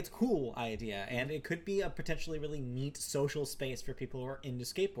 Like, it's a cool idea, and it could be a potentially really neat social space for people who are into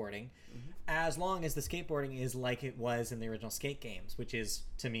skateboarding, as long as the skateboarding is like it was in the original Skate games, which is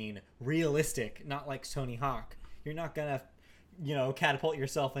to mean realistic, not like Tony Hawk. You're not gonna, catapult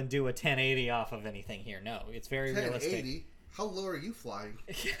yourself and do a 1080 off of anything here. No, it's very 1080? Realistic. How low are you flying?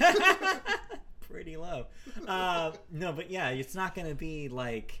 Pretty low. No, but yeah, it's not gonna be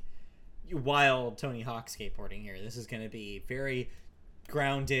like wild Tony Hawk skateboarding here. This is gonna be very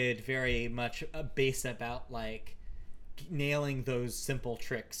grounded, very much based about like nailing those simple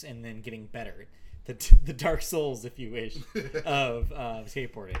tricks and then getting better. The Dark Souls, if you wish, of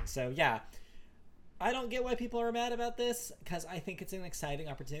skateboarding. So yeah. I don't get why people are mad about this, because I think it's an exciting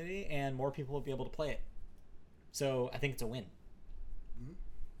opportunity and more people will be able to play it. So I think it's a win.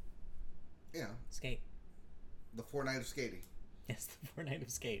 Yeah. Skate. The Fortnite of skating. Yes, the Fortnite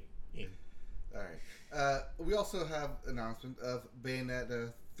of skate. Yeah. All right. We also have announcement of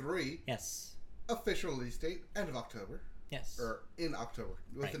Bayonetta 3. Yes. Official release date, end of October. Yes. Or in October,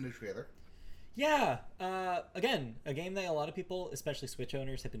 with the new trailer. Yeah, again, a game that a lot of people, especially Switch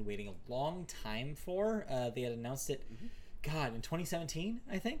owners, have been waiting a long time for. They had announced it, God, in 2017,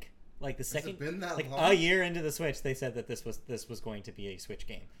 I think. Like the second, has it been that like long? A year into the Switch, they said that this was going to be a Switch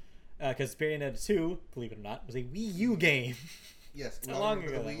game. Because Bayonetta 2, believe it or not, was a Wii U game. Yes, how long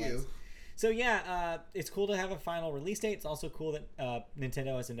ago that was. So yeah, it's cool to have a final release date. It's also cool that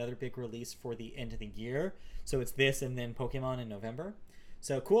Nintendo has another big release for the end of the year. So it's this and then Pokemon in November.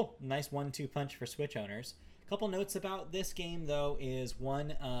 So cool, nice 1-2 punch for Switch owners. A couple notes about this game though is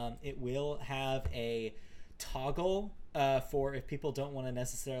one, it will have a toggle for if people don't want to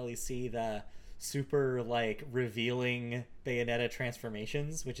necessarily see the super like revealing Bayonetta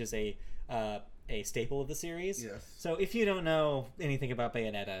transformations, which is a staple of the series. Yes. So if you don't know anything about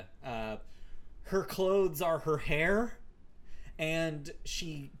Bayonetta, her clothes are her hair, and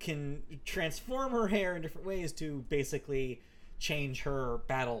she can transform her hair in different ways to basically change her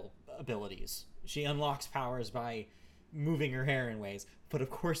battle abilities. She unlocks powers by moving her hair in ways. But of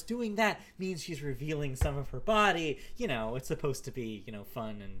course, doing that means she's revealing some of her body. You know, it's supposed to be, you know,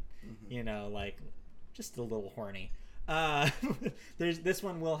 fun and, you know, like, just a little horny. This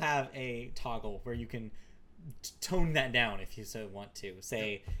one will have a toggle where you can tone that down if you so want to.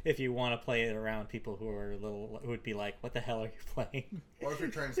 Say, if you want to play it around people who are who would be like, what the hell are you playing? Or if you're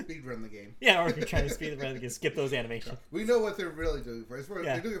trying to speedrun the game. Yeah, or if you're trying to speedrun the game, skip those animations. We know what they're really doing for.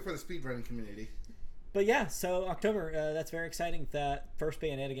 They're doing it for the speedrunning community. But yeah, so October, that's very exciting. That first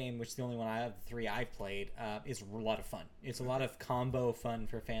Bayonetta game, which is the only one out of the three I've played, is a lot of fun. It's a lot of combo fun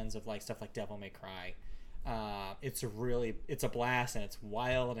for fans of like stuff like Devil May Cry. It's a blast, and it's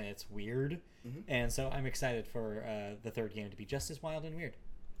wild, and it's weird. And so I'm excited for the third game to be just as wild and weird.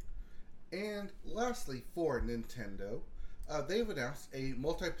 And lastly, for Nintendo, they've announced a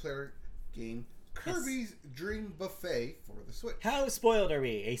multiplayer game, Kirby's Dream Buffet, for the Switch. How spoiled are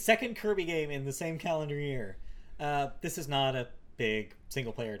we? A second Kirby game in the same calendar year. This is not a big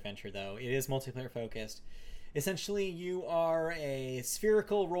single-player adventure, though. It is multiplayer focused. Essentially, you are a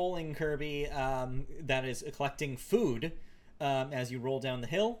spherical rolling Kirby that is collecting food as you roll down the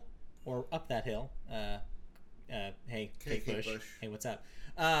hill or up that hill. Hey, Kate Bush. Hey, what's up?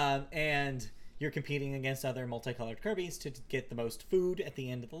 And you're competing against other multicolored Kirbys to get the most food at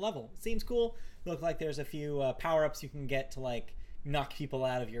the end of the level. Seems cool. Look like there's a few power-ups you can get to like knock people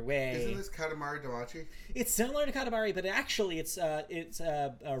out of your way. Isn't this Katamari Damacy? It's similar to Katamari, but actually its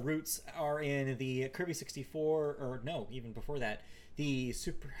roots are in the Kirby 64, or no, even before that, the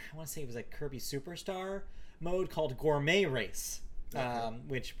I want to say it was like Kirby Superstar mode called Gourmet Race,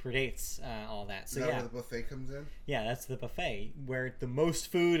 which predates all that. So is that where the buffet comes in? Yeah, that's the buffet where the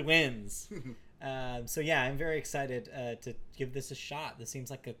most food wins. So yeah, I'm very excited to give this a shot. This seems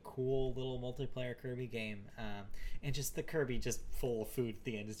like a cool little multiplayer Kirby game, and just the Kirby just full of food at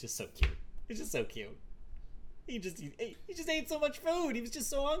the end is just so cute. It's just so cute. He just ate so much food. He was just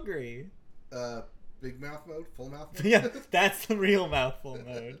so hungry. Big mouth mode, full mouth mode. Yeah, that's the real mouthful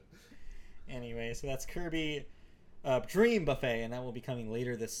mode. Anyway, so that's Kirby Dream Buffet, and that will be coming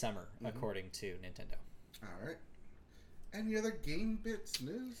later this summer, according to Nintendo. All right. Any other game bits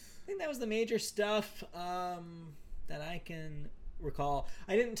news? I think that was the major stuff that I can recall.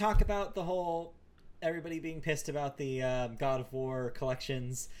 I didn't talk about the whole everybody being pissed about the God of War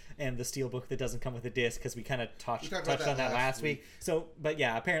collections and the steelbook that doesn't come with a disc, because we kind of touched on that last week. So, but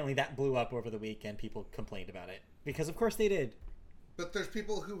yeah, apparently that blew up over the week and people complained about it, because of course they did. But there's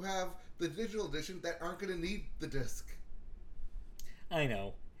people who have the digital edition that aren't going to need the disc. I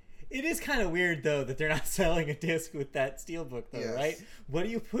know. It is kind of weird, though, that they're not selling a disc with that steelbook, though, yes. Right? What do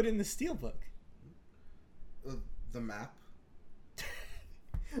you put in the steelbook? The map.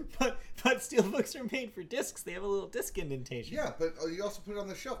 but steelbooks are made for discs. They have a little disc indentation. Yeah, but you also put it on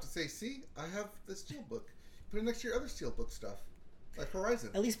the shelf to say, see, I have the steelbook. Put it next to your other steelbook stuff, like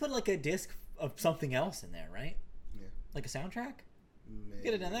Horizon. At least put like a disc of something else in there, right? Yeah. Like a soundtrack? Maybe.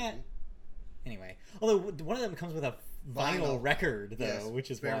 Could have done that. Anyway. Although one of them comes with a vinyl record, though, yes, which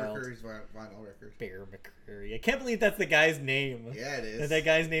is Bear wild. McCreary's vinyl record. Bear McCreary. I can't believe that's the guy's name. Yeah, it is. That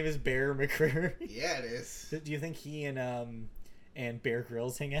guy's name is Bear McCreary. Yeah, it is. Do you think he and Bear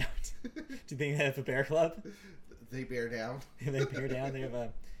Grylls hang out? Do you think they have a bear club? They bear down. They bear down. They have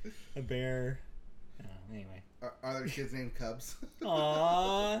a bear. Oh, anyway. Are there kids named Cubs?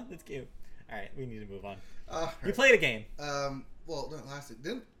 Aww, that's cute. All right, we need to move on. Right. We played a game. Well, no, lastly,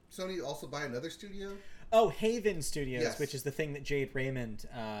 didn't Sony also buy another studio? Oh, Haven Studios, yes. Which is the thing that Jade Raymond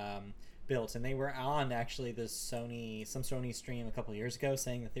built, and they were on actually some Sony stream a couple years ago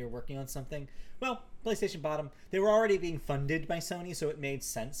saying that they were working on something. Well, PlayStation bought them. They were already being funded by Sony, so it made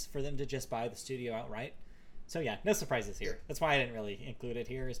sense for them to just buy the studio outright. So yeah, no surprises here. That's why I didn't really include it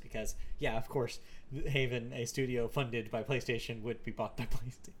here, is because, yeah, of course, Haven, a studio funded by PlayStation, would be bought by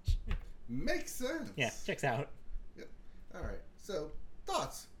PlayStation. Makes sense. Yeah, checks out. Yep. All right. So,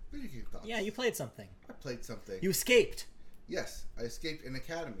 thoughts. Video game thoughts. Yeah, you played something. I played something. You escaped. Yes, I escaped an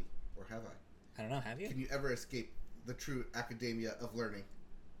academy. Or have I? I don't know. Have you? Can you ever escape the true academia of learning?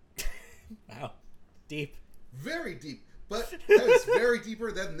 Wow. Deep. Very deep. But that is very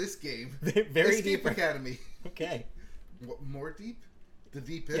deeper than this game. Very Escape deep. Academy. Okay. What, more deep? The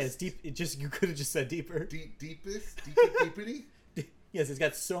deepest? Yeah, it's deep. You could have just said deeper. Deepest? Deepity? Yes, it's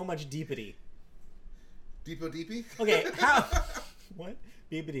got so much deepity. Deepo deepy? Okay, how? What?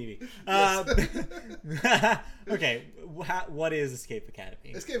 Beep-a-dee-bee. Okay, what is Escape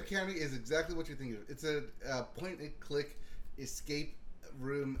Academy? Escape Academy is exactly what you think of. It's a point-and-click escape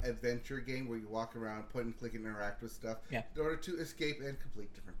room adventure game where you walk around, point and click, and interact with stuff in order to escape and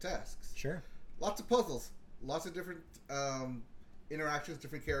complete different tasks. Sure. Lots of puzzles, lots of different interactions,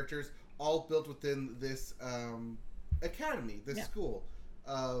 different characters, all built within this academy, this school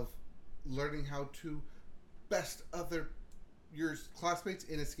of learning how to best your classmates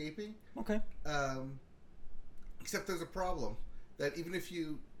in escaping. Okay. Except there's a problem that even if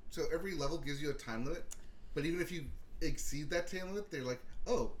so every level gives you a time limit, but even if you exceed that time limit, they're like,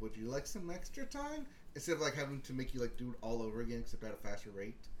 oh, would you like some extra time? Instead of like having to make you like do it all over again, except at a faster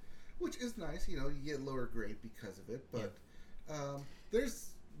rate, which is nice. You get lower grade because of it, but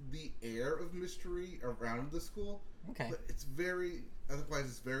there's the air of mystery around the school. Okay. But it's very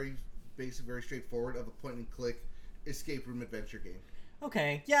basic, very straightforward of a point and click escape room adventure game.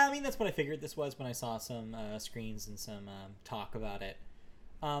 Okay. Yeah, I mean, that's what I figured this was when I saw some screens and some talk about it.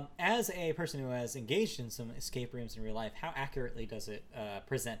 As a person who has engaged in some escape rooms in real life, how accurately does it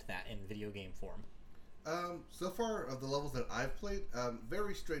present that in video game form? So far, of the levels that I've played,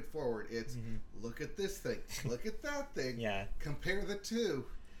 very straightforward. It's look at this thing, look at that thing, compare the two,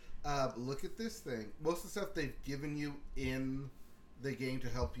 look at this thing. Most of the stuff they've given you in the game to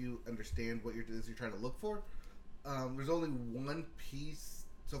help you understand what you're trying to look for. There's only one piece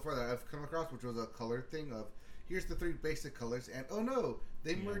so far that I've come across, which was a color thing of, here's the 3 basic colors, and oh no,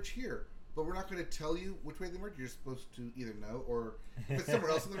 they merge here. But we're not going to tell you which way they merge. You're supposed to either know, or if it's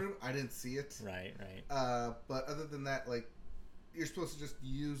somewhere else in the room, I didn't see it. Right. But other than that, like, you're supposed to just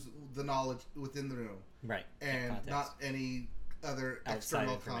use the knowledge within the room. Right. And not any other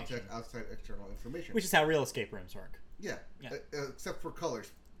external content outside external information. Which is how real escape rooms work. Yeah. Except for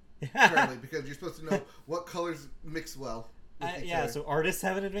colors. Apparently, because you're supposed to know what colors mix well. So artists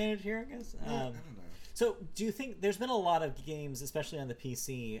have an advantage here, I guess. I don't know. So, do you think there's been a lot of games, especially on the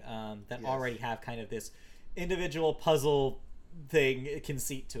PC, that already have kind of this individual puzzle thing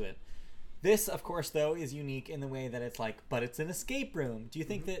conceit to it? This, of course, though, is unique in the way that it's like, but it's an escape room. Do you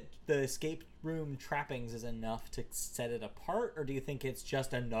think that the escape room trappings is enough to set it apart, or do you think it's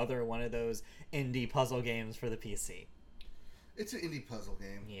just another one of those indie puzzle games for the PC? It's an indie puzzle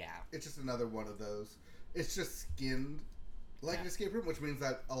game. Yeah. It's just another one of those. It's just skinned like an escape room, which means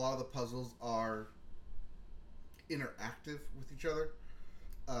that a lot of the puzzles are interactive with each other,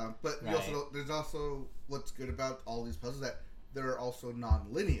 but there's also what's good about all these puzzles that they're also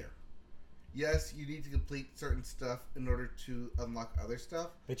non-linear. Yes, you need to complete certain stuff in order to unlock other stuff,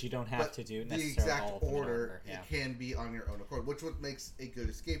 but you don't have to do necessarily the exact all of them in order. It can be on your own accord, which what makes a good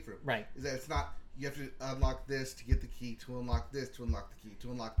escape room. Right. Is that it's not you have to unlock this to get the key, to unlock this, to unlock the key, to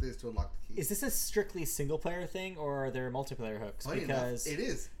unlock this, to unlock the key. Is this a strictly single-player thing, or are there multiplayer hooks? Because it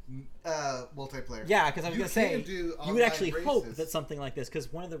is multiplayer. Yeah, because I was going to say, you would actually hope races. that something like this,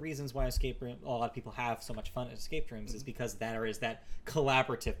 because one of the reasons why a lot of people have so much fun at escape rooms is because there is that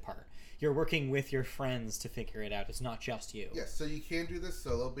collaborative part. You're working with your friends to figure it out. It's not just you. Yes, so you can do this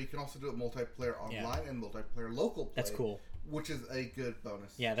solo, but you can also do it multiplayer online and multiplayer local play. That's cool. Which is a good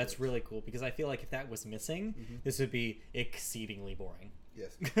bonus. Yeah, that's really cool, because I feel like if that was missing, this would be exceedingly boring.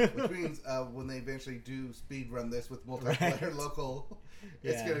 Yes, which means when they eventually do speed run this with multiplayer local,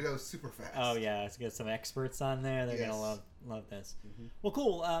 it's going to go super fast. Oh yeah, it's got some experts on there. They're going to love this. Well,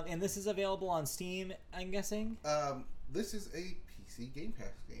 cool. And this is available on Steam, I'm guessing? This is a PC Game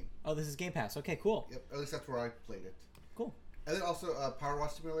Pass game. Oh, this is Game Pass. Okay, cool. Yep, at least that's where I played it. Cool. And then also Power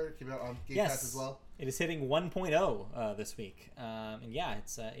Wash Simulator came out on Game Pass as well. It is hitting 1.0 this week. And yeah,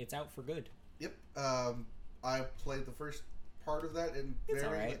 it's out for good. Yep. I played the first part of that, and it's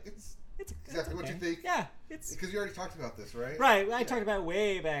all right. It's exactly what you think. Yeah, it's because you already talked about this, right? Right. I talked about it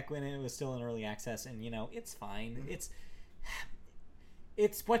way back when it was still in early access, and it's fine.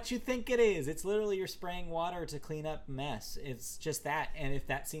 It's what you think it is. It's literally you're spraying water to clean up mess. It's just that. And if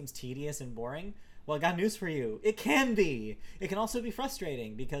that seems tedious and boring, well, I got news for you. It can be. It can also be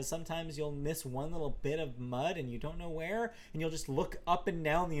frustrating because sometimes you'll miss one little bit of mud and you don't know where, and you'll just look up and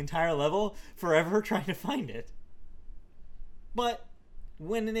down the entire level forever trying to find it. But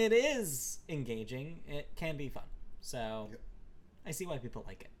when it is engaging, it can be fun. So I see why people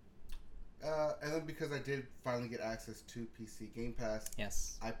like it. And then because I did finally get access to PC Game Pass,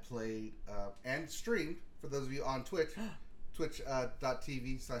 I played and streamed, for those of you on Twitch,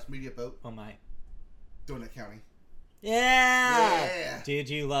 twitch.tv/mediaboat. Oh my. Donut County. Yeah! Did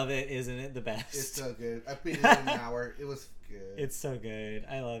you love it? Isn't it the best? It's so good. I beat it in an hour. It was good. It's so good.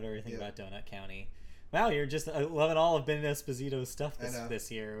 I love everything about Donut County. Wow, you're just loving all of Ben Esposito's stuff this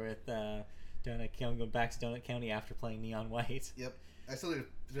year with Donut County, going back to Donut County after playing Neon White. Yep. I still need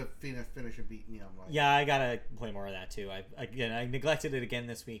to finish and beat Neon White. Yeah, I gotta play more of that too. I neglected it again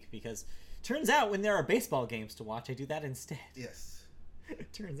this week because turns out when there are baseball games to watch, I do that instead. Yes.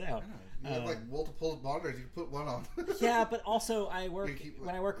 It turns out. You have like multiple monitors. You can put one on. Yeah, but also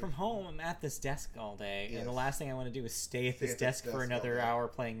when I work from home, I'm at this desk all day, and the last thing I want to do is stay at this desk for another hour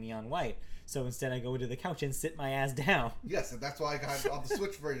playing Neon White. So instead, I go to the couch and sit my ass down. Yes, and that's why I got on the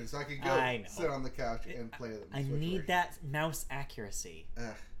Switch version, so I can go sit on the couch and play it. I need that mouse accuracy.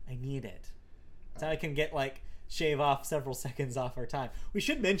 I need it. So I can get shave off several seconds off our time. We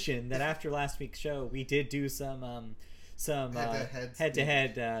should mention that after last week's show, we did do some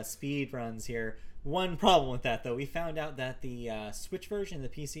head-to-head speed runs here. One problem with that, though, we found out that the Switch version and the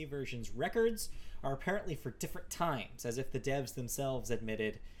PC version's records are apparently for different times, as if the devs themselves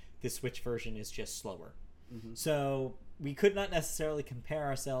admitted the Switch version is just slower. Mm-hmm. So we could not necessarily compare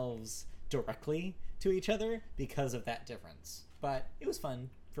ourselves directly to each other because of that difference. But it was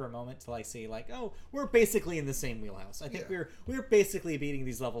fun for a moment to see we're basically in the same wheelhouse. I think we're basically beating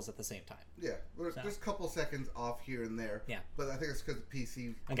these levels at the same time. Yeah, there's a couple seconds off here and there. Yeah, but I think it's because the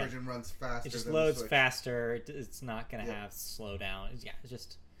PC version runs faster. It just loads faster. It's not going to have slowdown. It's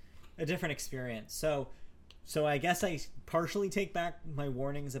just a different experience. So I guess I partially take back my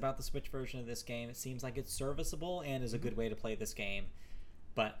warnings about the Switch version of this game. It seems like it's serviceable and is a good way to play this game.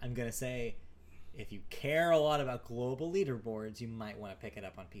 But I'm going to say, if you care a lot about global leaderboards, you might want to pick it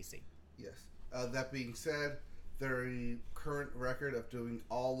up on PC. Yes. That being said, their current record of doing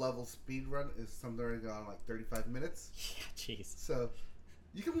all level speed run is something on 35 minutes. Yeah, jeez. So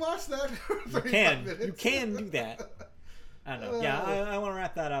you can watch that for 35 minutes. You can do that. I don't know. Yeah, I want to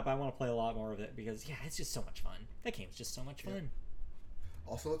wrap that up. I want to play a lot more of it because, it's just so much fun. That game's just so much fun. Yeah.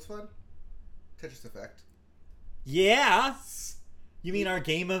 Also, it's fun. Tetris Effect. Yeah. You mean our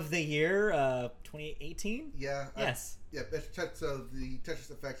game of the year, 2018? Yeah. Yes. So the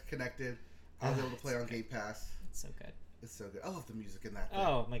Tetris Effect connected. I was able to play on Game Pass. It's so good. It's so good. I love the music in that thing.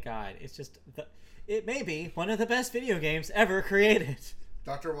 Oh my god. It's just... It may be one of the best video games ever created.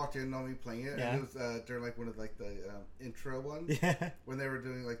 Doctor walked in on me playing it, and it was during one of the intro ones. Yeah. When they were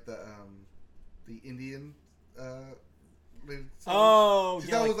doing the Indian songs. Oh,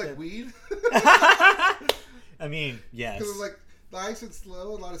 that was weed. I mean, yes. Because it was nice and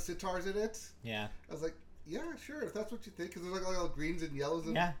slow, a lot of sitars in it. Yeah. I was like, yeah, sure, if that's what you think. Because there's all greens and yellows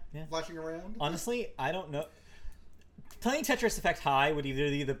and flashing around. Honestly, I don't know. Playing Tetris Effect High would either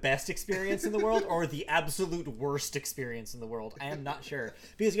be the best experience in the world or the absolute worst experience in the world. I am not sure.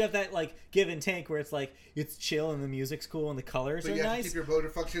 Because you have that give and take where it's chill and the music's cool and the colors are nice. Keep your motor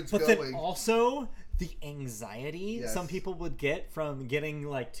functions going. But then also the anxiety some people would get from getting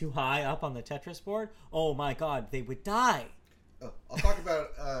too high up on the Tetris board. Oh my god, they would die. Oh, I'll talk about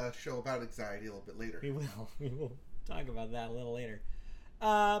a show about anxiety a little bit later. We will talk about that a little later.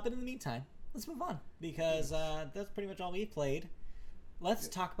 But in the meantime, let's move on because that's pretty much all we've played. Let's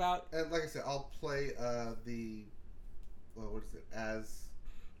talk about... And like I said, I'll play what is it? As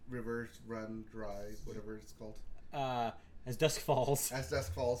Rivers Run Dry, whatever it's called. As Dusk Falls. As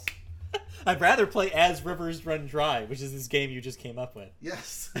Dusk Falls. I'd rather play As Rivers Run Dry, which is this game you just came up with.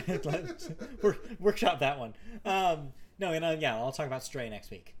 Yes. Workshop that one. I'll talk about Stray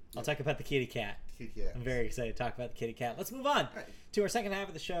next week. I'll talk about the kitty cat. I'm very excited to talk about the kitty cat. Let's move on to our second half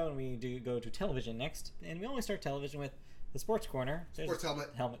of the show, and we do go to television next. And we always start television with the Sports Corner. Sports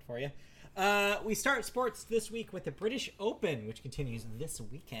helmet for you. We start sports this week with the British Open, which continues this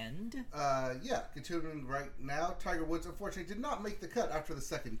weekend. Continuing right now. Tiger Woods, unfortunately, did not make the cut after the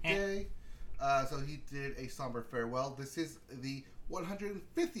second day. So he did a somber farewell. This is the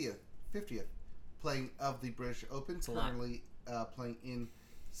 150th playing of the British Open. Currently playing in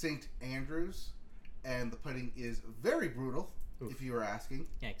St. Andrews. And the putting is very brutal, if you were asking.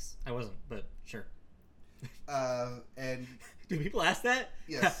 Yikes. I wasn't, but sure. And do people ask that?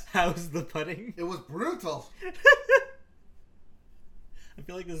 Yes. How's the putting? It was brutal. I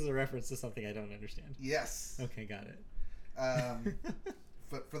feel like this is a reference to something I don't understand. Yes. Okay, got it.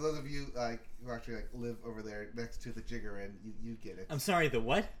 But for those of you who actually live over there next to the Jigger Inn, you get it. I'm sorry, the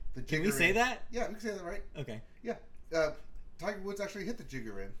what? The Jigger Can we say that? Yeah, we can say that, right? Okay. Yeah. Tiger Woods actually hit the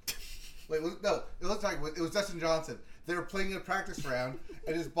Jigger Inn. Wait, it wasn't Tiger Woods. It was Dustin Johnson. They were playing a practice round,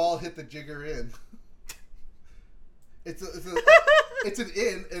 and his ball hit the Jigger Inn. It's an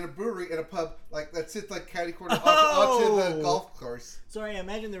inn and a brewery and a pub that sits catty corner onto the golf course. Sorry, I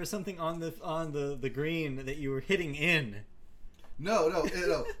imagine there was something on the green that you were hitting in. No.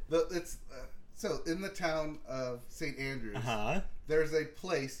 It's so in the town of St. Andrews. There's a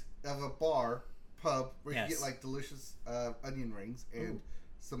place of a pub where you get delicious onion rings and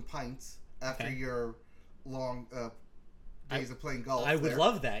some pints after your long days of playing golf. I would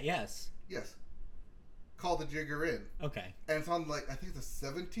love that. Yes. Yes. Call the Jigger in. Okay. And it's on I think the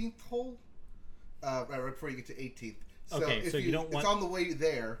 17th hole, right before you get to 18th. So okay, so you don't want... It's on the way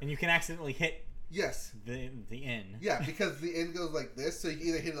there. And you can accidentally hit... Yes. The in. Yeah, because the in goes like this, so you can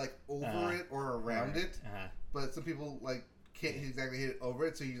either hit it over it or around it. But some people can't exactly hit it over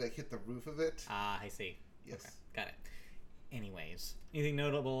it, so you hit the roof of it. Ah, I see. Yes. Okay, got it. Anyways, anything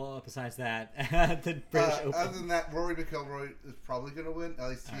notable besides that? The British Open. Other than that, Rory McIlroy is probably going to win. At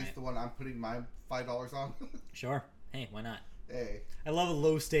least he's the one I'm putting my $5 on. Sure. Hey, why not? Hey. I love a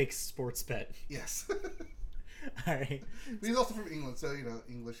low stakes sports bet. Yes. All right. But he's also from England, so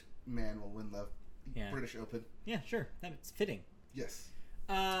English man will win the British Open. Yeah, sure. That's fitting. Yes.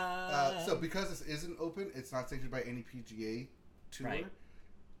 So because this isn't open, it's not sanctioned by any PGA tour. Right.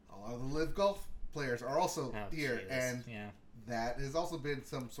 A lot of the LIV Golf players are also here, and that has also been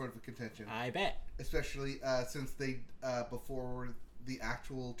some sort of a contention. I bet, especially since they before the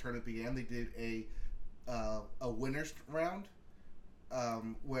actual tournament began, they did a winners round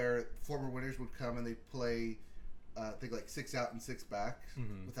where former winners would come and they play. I think 6 out and 6 back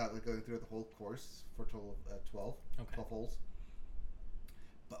without going through the whole course for a total of 12 holes.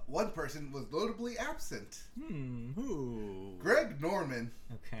 But one person was notably absent. Who? Greg Norman.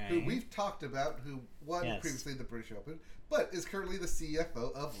 Okay. Who we've talked about, who won previously the British Open, but is currently the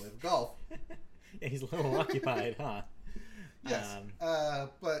CFO of LIV Golf. Yeah, he's a little occupied, huh? Yes.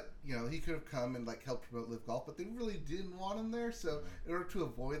 But, he could have come and, helped promote LIV Golf, but they really didn't want him there. So, in order to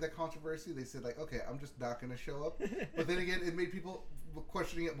avoid that controversy, they said, okay, I'm just not going to show up. But then again, it made people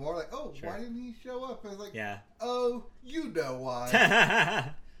questioning it more. Why didn't he show up? I was oh, you know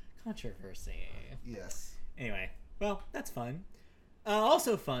why. Controversy. Yes. Anyway, well, that's fun.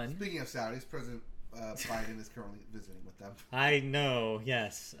 Also fun. Speaking of Saudis, President Biden is currently visiting with them. I know,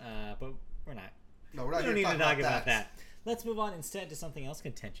 yes. But we're not. No, we're not. We don't need to talk about that. Let's move on instead to something else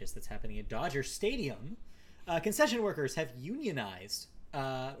contentious that's happening at Dodger Stadium. Concession workers have unionized.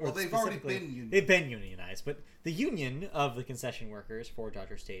 They've already been unionized. They've been unionized, but the union of the concession workers for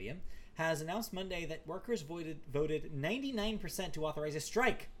Dodger Stadium has announced Monday that workers voted 99% to authorize a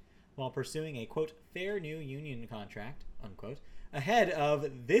strike while pursuing a, quote, fair new union contract, unquote, ahead of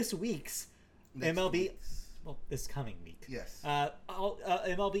this week's MLB... Well, this coming week. Yes.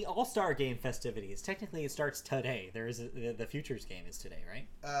 MLB All-Star Game festivities. Technically, it starts today. There is the Futures game is today, right?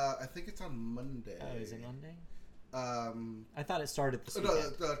 I think it's on Monday. Oh, is it Monday? I thought it started this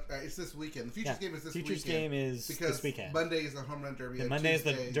weekend. No, it's this weekend. The Futures game is this Futures weekend. game is this weekend. Monday is the Home Run Derby. Monday is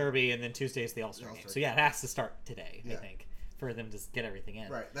the Derby, and then Tuesday is the All-Star game. So, yeah, it has to start today, I think, for them to get everything in.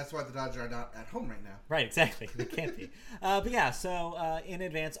 Right. That's why the Dodgers are not at home right now. Right, exactly. They can't be. But, yeah, so in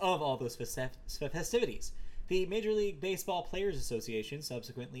advance of all those festivities, the Major League Baseball Players Association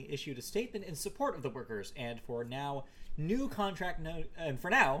subsequently issued a statement in support of the workers, and for now, new contract you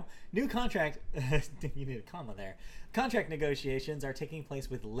need a comma there. Contract negotiations are taking place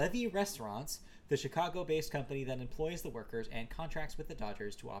with Levy Restaurants, the Chicago-based company that employs the workers and contracts with the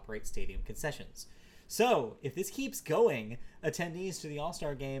Dodgers to operate stadium concessions. So, if this keeps going, attendees to the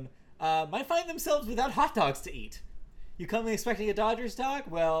All-Star Game might find themselves without hot dogs to eat. You come expecting a Dodgers dog?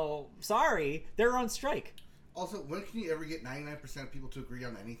 Well, sorry, they're on strike. Also, when can you ever get 99% of people to agree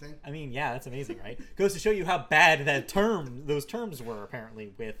on anything? I mean, yeah, that's amazing, right? Goes to show you how bad those terms were,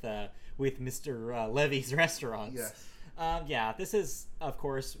 apparently, with Mr. Levy's restaurants. Yes. This is, of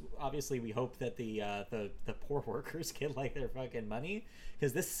course, obviously we hope that the poor workers get their fucking money,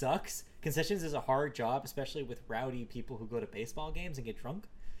 because this sucks. Concessions is a hard job, especially with rowdy people who go to baseball games and get drunk.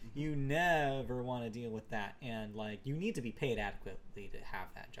 Mm-hmm. You never want to deal with that, and you need to be paid adequately to have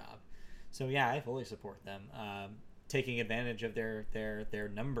that job. So yeah, I fully support them taking advantage of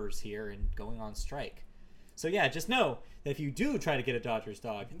their numbers here and going on strike. So yeah, just know that if you do try to get a Dodgers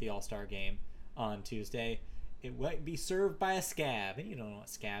dog at the All-Star Game on Tuesday, it won't be served by a scab. And you don't know what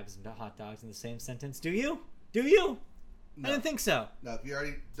scabs and hot dogs in the same sentence, do you? Do you? No. I didn't think so. No, if you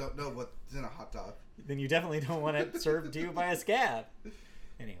already don't know what's in a hot dog, then you definitely don't want it served to you by a scab.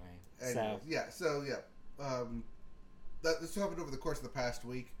 Anyway, this happened over the course of the past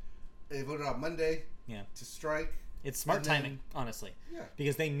week. They voted on Monday to strike. It's smart timing, honestly. Yeah.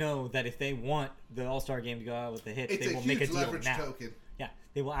 Because they know that if they want the All-Star Game to go out with a hit, they will make a deal now. It's a huge leverage token. Yeah.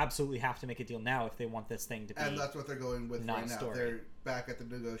 They will absolutely have to make a deal now if they want this thing to be. And that's what they're going with right now. They're back at the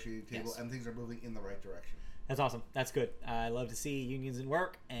negotiating table, and things are moving in the right direction. That's awesome. That's good. I love to see unions in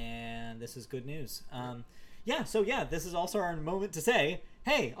work, and this is good news. This is also our moment to say,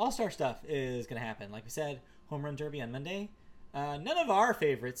 hey, All-Star stuff is going to happen. Like we said, Home Run Derby on Monday. None of our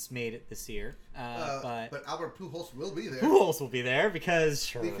favorites made it this year, but Albert Pujols will be there. Pujols will be there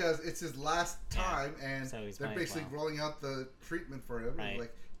because it's his last time, and so they're basically rolling out the treatment for him. Right.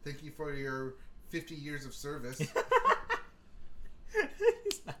 Like, thank you for your 50 years of service.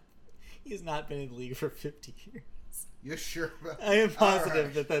 He's not been in the league for 50 years. You sure? I am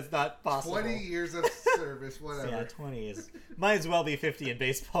positive that that's not possible. 20 years of service, whatever. Yeah, 20 is. Might as well be 50 in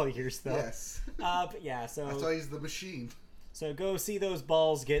baseball years, though. Yes. But yeah, so that's why he's the machine. So go see those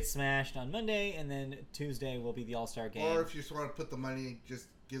balls get smashed on Monday, and then Tuesday will be the All-Star game. Or if you just want to put the money, just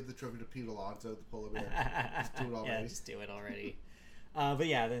give the trophy to Pete Alonso, the polar bear. Just do it already. Yeah, just do it already. But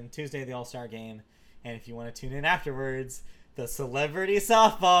yeah, then Tuesday the All-Star game, and if you want to tune in afterwards, the celebrity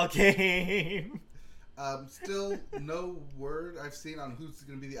softball game. Still no word I've seen on who's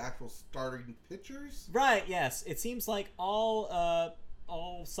going to be the actual starting pitchers. Right. Yes, it seems like all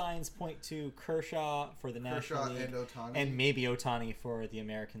signs point to Kershaw for the National League and Ohtani, and maybe Ohtani for the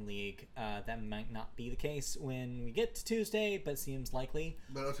American League. That might not be the case when we get to Tuesday, but seems likely.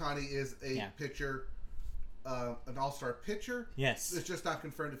 But Ohtani is a pitcher, an all-star pitcher. Yes, it's just not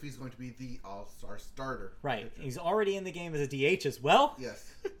confirmed if he's going to be the all-star starter. Right. Pitcher. He's already in the game as a DH as well.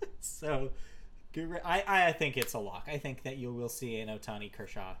 Yes. So. I think it's a lock. I think that you will see an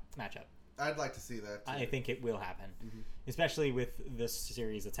Ohtani-Kershaw matchup. I'd like to see that, too. I think it will happen. Mm-hmm. Especially with this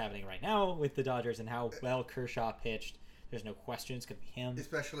series that's happening right now with the Dodgers and how well Kershaw pitched. There's no question it's going to be him.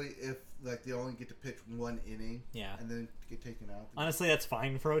 Especially if they only get to pitch one inning and then get taken out. Honestly, that's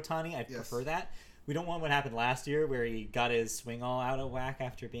fine for Ohtani. I'd prefer that. We don't want what happened last year where he got his swing all out of whack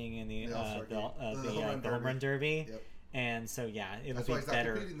after being in the home run derby. Yep. And so, yeah, it'll be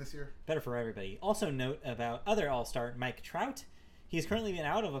better. This year. Better for everybody. Also, note about other All-Star Mike Trout. He's currently been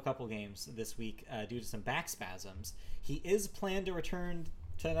out of a couple games this week due to some back spasms. He is planned to return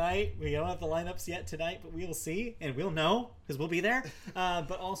tonight. We don't have the lineups yet tonight, but we will see, and we'll know because we'll be there.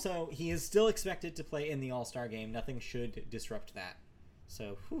 But also, he is still expected to play in the All-Star game. Nothing should disrupt that.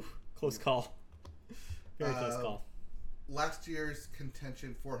 So, close call. Very close call. Last year's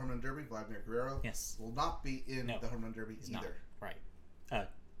contention for Home Run Derby, Vladimir Guerrero, will not be in the Home Run Derby either. Not. Right.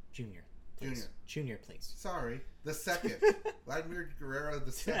 Junior. Please. Junior, please. Sorry. The second. Vladimir Guerrero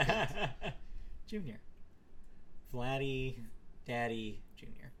the second. Junior. Vladdy Daddy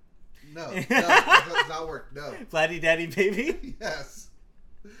Junior. No, that does not work. No. Vladdy Daddy Baby? Yes.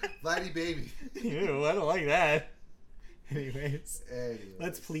 Vladdy Baby. Ew, I don't like that. Anyways.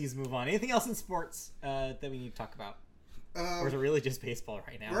 Let's please move on. Anything else in sports that we need to talk about? Or is it really just baseball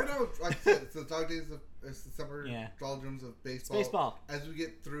right now? Right now, like I said, it's the dog days it's the summer doldrums of baseball. It's baseball. As we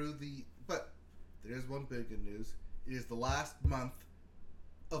get through but there's one bit of good news. It is the last month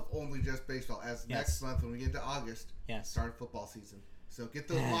of only just baseball. As next month, when we get into August, start football season. So get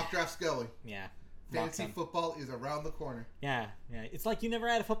those mock drafts going. Yeah. Fantasy football is around the corner. Yeah. It's like you never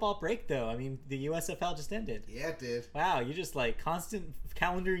had a football break, though. I mean, the USFL just ended. Yeah, it did. Wow, you just constant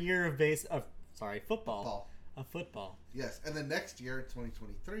calendar year of football. Of football. Yes, and then next year, in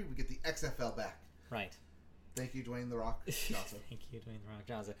 2023, we get the XFL back. Right. Thank you, Dwayne The Rock Johnson. Thank you, Dwayne The Rock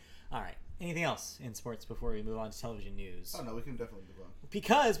Johnson. All right. Anything else in sports before we move on to television news? Oh, no, we can definitely move on.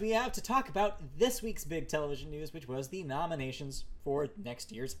 Because we have to talk about this week's big television news, which was the nominations for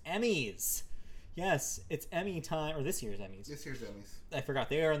next year's Emmys. Yes, it's Emmy time, or this year's Emmys. This year's Emmys. I forgot.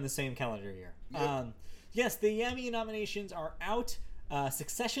 They are in the same calendar year. Yep. Yes, the Emmy nominations are out.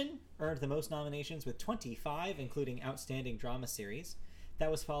 Succession earned the most nominations with 25, including Outstanding Drama Series.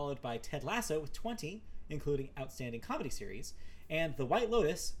 That was followed by Ted Lasso with 20, including Outstanding Comedy Series, and The White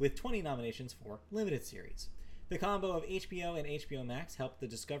Lotus with 20 nominations for Limited Series. The combo of HBO and HBO Max helped the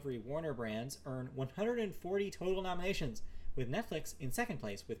Discovery Warner brands earn 140 total nominations, with Netflix in second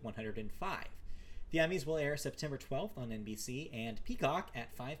place with 105. The Emmys will air September 12th on NBC and Peacock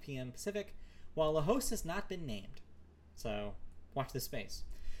at 5 p.m. Pacific, while a host has not been named. So, watch this space.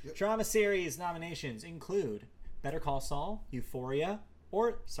 Yep. Drama series nominations include Better Call Saul, Euphoria,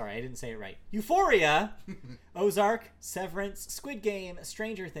 Ozark, Severance, Squid Game,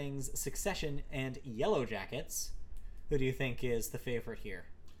 Stranger Things, Succession, and Yellow Jackets. Who do you think is the favorite here?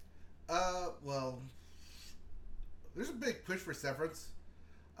 Well, there's a big push for Severance.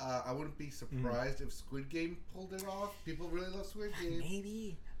 I wouldn't be surprised if Squid Game pulled it off. People really love Squid Game.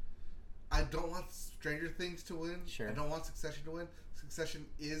 Maybe. I don't want Stranger Things to win. Sure. I don't want Succession to win. Succession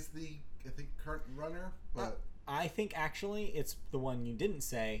is the, current runner. But I think actually it's the one you didn't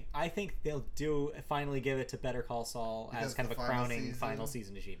say. I think they'll finally give it to Better Call Saul as kind of a crowning final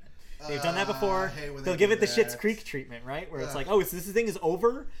season achievement. They've done that before. They'll give it the Schitt's Creek treatment, right? Where it's like, this thing is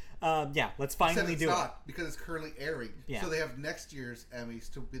over. Let's finally do it. Because it's currently airing. Yeah. So they have next year's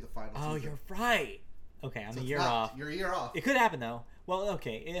Emmys to be the final season. Oh, you're right. Okay, I'm a year off. You're a year off. It could happen though. Well,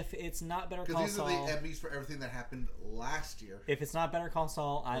 okay, if it's not Better Call Saul, because these are the Emmys for everything that happened last year. If it's not Better Call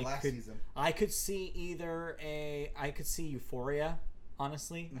Saul, I could see Euphoria.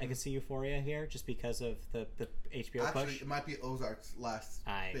 Honestly, I could see Euphoria here just because of the HBO push. It might be Ozark's last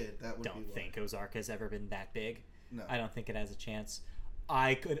bid. That would don't think Ozark has ever been that big. No, I don't think it has a chance.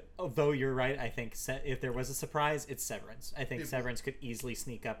 I could, although you're right, I think if there was a surprise, it's Severance. I think Severance could easily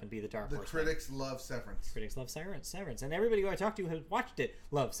sneak up and be the dark horse. The critics love Severance. Critics love Severance. And everybody who I talked to who watched it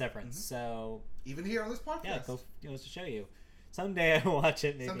loves Severance. So even here on this podcast. Yeah, goes to show you. Someday I will watch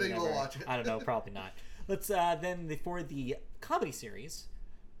it. Maybe someday never. you'll watch it. I don't know, probably not. Let's then for the comedy series,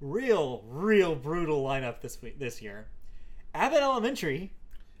 real brutal lineup this year. Abbott Elementary.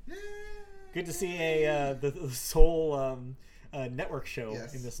 Yay! Good to see the sole network show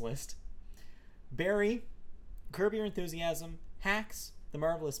in this list. Barry, Curb Your Enthusiasm, Hacks, The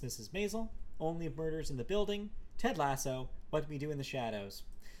Marvelous Mrs. Maisel, Only Murders in the Building, Ted Lasso, What We Do in the Shadows.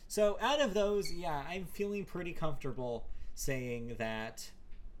 So out of those, yeah, I'm feeling pretty comfortable saying that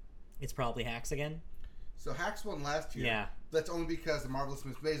it's probably Hacks again. So Hacks won last year. Yeah. That's only because The Marvelous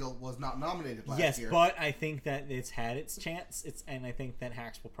Miss Maisel was not nominated last year. Yes, but I think that it's had its chance. And I think that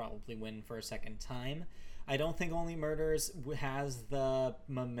Hacks will probably win for a second time. I don't think Only Murders has the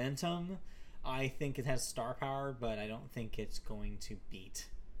momentum. I think it has star power, but I don't think it's going to beat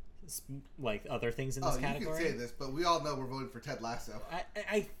like other things in this category. You can say this, but we all know we're voting for Ted Lasso.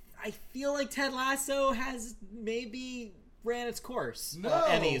 I feel like Ted Lasso has maybe ran its course. No.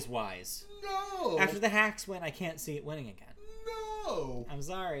 Emmys wise. No. After the Hacks win, I can't see it winning again. No. I'm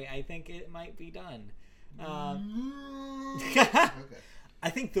sorry. I think it might be done. Okay. I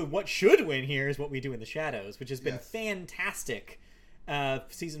think what should win here is What We Do in the Shadows, which has been fantastic.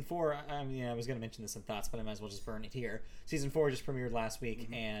 Season 4, I was going to mention this in thoughts, but I might as well just burn it here. Season 4 just premiered last week,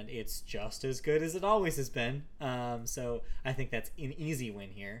 and it's just as good as it always has been. So I think that's an easy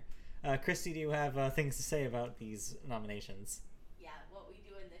win here. Christy, do you have things to say about these nominations? Yeah, What We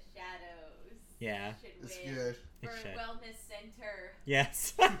Do in the Shadows. Yeah. Should win good. for Wellness Center.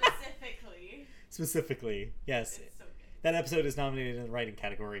 Yes. Specifically, yes. It's so good. That episode is nominated in the writing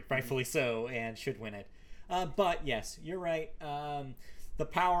category, rightfully so, and should win it. But yes, you're right. The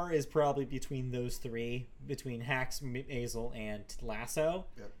power is probably between those three, between Hacks, Maisel, and Lasso.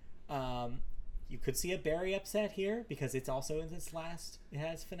 Yep. You could see a Barry upset here because it's also in its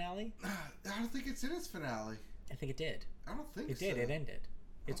finale. I don't think it's in its finale. I think it did. I don't think it so. It did. It ended.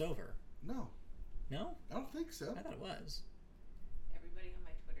 It's over. No. No? I don't think so. I thought it was. Everybody on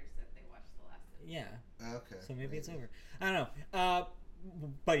my Twitter said they watched the last episode. Yeah. Okay. So maybe it's over. I don't know.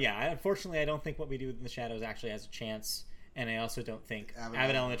 But yeah, unfortunately, I don't think What We Do in the Shadows actually has a chance. And I also don't think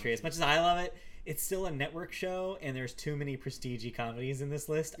Abbott Elementary, as much as I love it, it's still a network show, and there's too many prestige comedies in this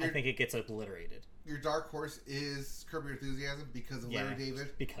list. I think it gets obliterated. Your dark horse is Curb Your Enthusiasm because of Larry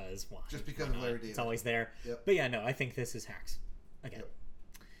David? Because why? Just because of Larry David. It's always there. Yep. But yeah, no, I think this is Hacks. Again. Yep.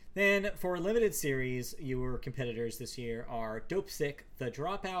 Then, for limited series, your competitors this year are Dopesick, The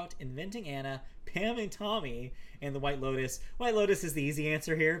Dropout, Inventing Anna, Pam and Tommy, and The White Lotus. White Lotus is the easy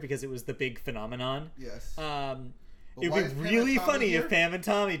answer here because it was the big phenomenon. Yes. It would be really funny if Pam and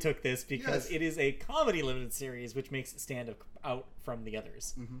Tommy took this because it is a comedy limited series, which makes it stand out from the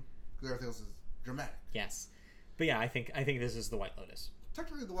others. Mm-hmm. Because everything else is dramatic. Yes. But yeah, I think this is The White Lotus.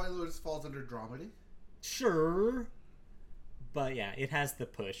 Technically, The White Lotus falls under dramedy. Sure. But yeah, it has the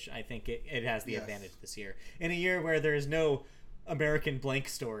push. I think it has the advantage this year. In a year where there is no American blank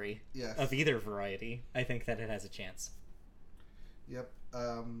story of either variety, I think that it has a chance. Yep.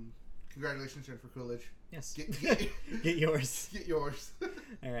 Congratulations, Jennifer Coolidge. Yes. Get yours. Get yours.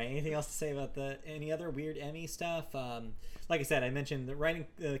 All right. Anything else to say about any other weird Emmy stuff? Like I said, I mentioned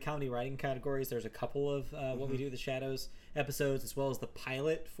the comedy writing categories. There's a couple of What We Do in the Shadows episodes, as well as the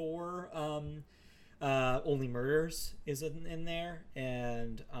pilot for Only Murders is in there,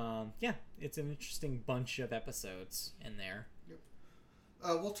 and it's an interesting bunch of episodes in there. Yep.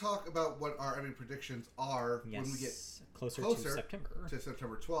 We'll talk about what our Emmy predictions are when we get closer to September. To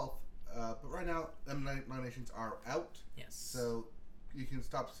September 12th. But right now, Emmy nominations are out. Yes. So you can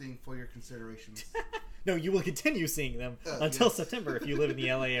stop seeing For Your Considerations. No, you will continue seeing them until September if you live in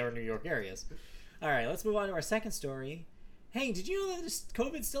the LA or New York areas. All right, let's move on to our second story. Hey, did you know that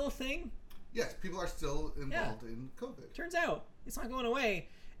COVID's still a thing? Yes, people are still involved in COVID. Turns out it's not going away,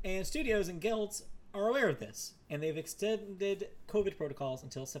 and studios and guilds are aware of this, and they've extended COVID protocols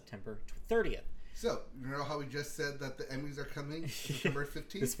until September 30th. So, you know how we just said that the Emmys are coming September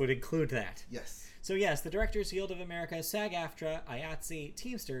 15th? This would include that. Yes. So yes, the Directors Guild of America, SAG-AFTRA, IATSE,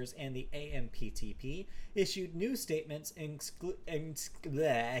 Teamsters, and the AMPTP issued new statements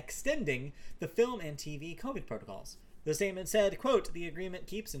extending the film and TV COVID protocols. The statement said, quote, "The agreement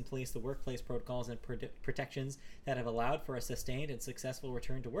keeps in place the workplace protocols and protections that have allowed for a sustained and successful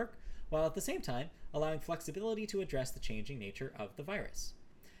return to work, while at the same time allowing flexibility to address the changing nature of the virus."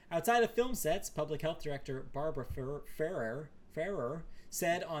 Outside of film sets, Public Health Director Barbara Ferrer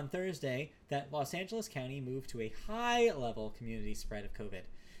said on Thursday that Los Angeles County moved to a high-level community spread of COVID.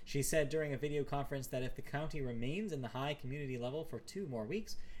 She said during a video conference that if the county remains in the high community level for 2 more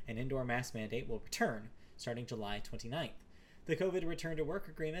weeks, an indoor mask mandate will return, starting July 29th. The COVID Return to Work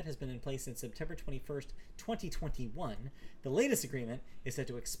Agreement has been in place since September 21st, 2021. The latest agreement is set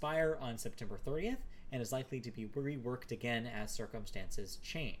to expire on September 30th and is likely to be reworked again as circumstances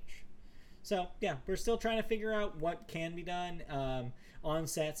change. So, yeah, we're still trying to figure out what can be done on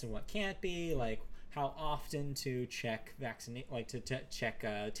sets and what can't be, like how often to check check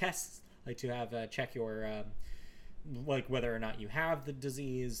tests, like to have check your like whether or not you have the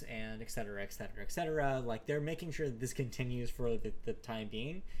disease, and et cetera, et cetera, et cetera. Like, they're making sure that this continues for the time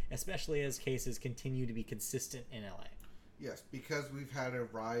being, especially as cases continue to be consistent in LA. Yes, because we've had a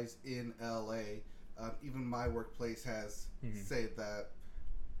rise in LA. Even my workplace has said that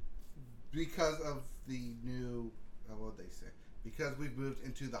because of the new, what would they say? Because we've moved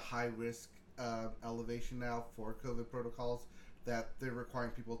into the high risk elevation now for COVID protocols, that they're requiring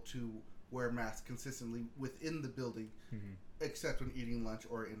people to wear masks consistently within the building, except when eating lunch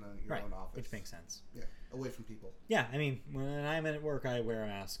or in your own office. Which makes sense. Yeah, away from people. Yeah, I mean, when I'm at work, I wear a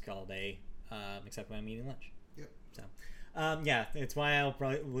mask all day, except when I'm eating lunch. Yep. So, yeah, it's why I'll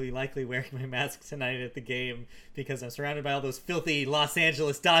probably likely wear my mask tonight at the game, because I'm surrounded by all those filthy Los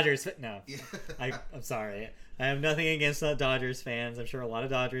Angeles Dodgers. No, Yeah. I'm sorry. I have nothing against Dodgers fans. I'm sure a lot of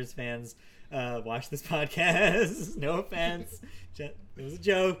Dodgers fans watch this podcast. No offense. It was a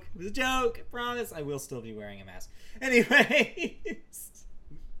joke. It was a joke. I promise. I will still be wearing a mask. Anyways,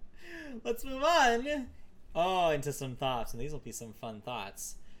 let's move on. Into some thoughts, and these will be some fun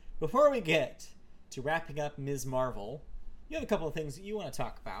thoughts. Before we get to wrapping up Ms. Marvel, you have a couple of things that you want to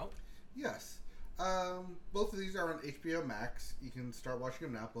talk about. Yes. Both of these are on HBO Max. You can start watching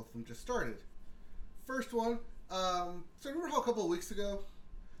them now. Both of them just started. First one, so remember how a couple of weeks ago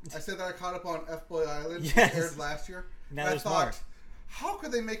I said that I caught up on F-Boy Island? Yes. It aired last year? Now and there's I thought, more. How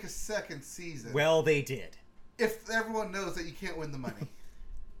could they make a second season? Well, they did. If everyone knows that you can't win the money.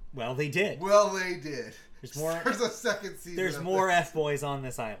 Well, they did. Well, they did. There's a second season. There's more F-Boys on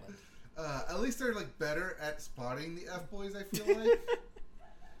this island. At least they're like better at spotting the F-Boys, I feel like.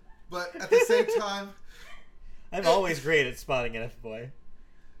 But at the same time, I'm always great at spotting an F-Boy.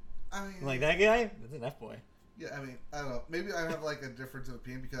 I mean, Like, that guy? That's an F-Boy. Yeah, I mean, I don't know. Maybe I have like a difference of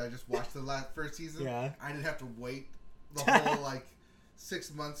opinion because I just watched the first season. Yeah. I didn't have to wait the whole like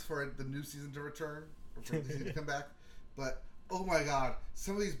 6 months for the new season to return or for the season to come back. But oh my god,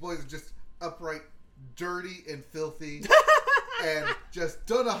 some of these boys are just upright, dirty and filthy, and just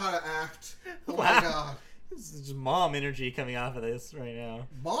don't know how to act. Oh Wow. my god. This is just mom energy coming off of this right now.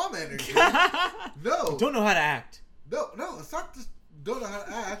 Mom energy? No. Don't know how to act. No, it's not just don't know how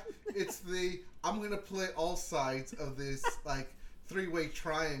to act. It's I'm going to play all sides of this, like, 3-way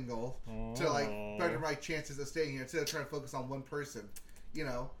triangle to, like, better my chances of staying here instead of trying to focus on one person. You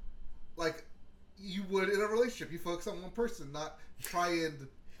know? Like, you would in a relationship. You focus on one person, not try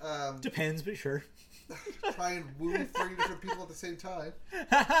and... Depends, but sure. Try and woo 3 different people at the same time.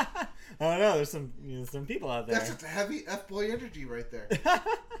 Oh no, there's some people out there. That's just heavy F-Boy energy right there.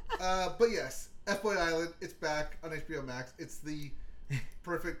 But yes, F-Boy Island, it's back on HBO Max. It's the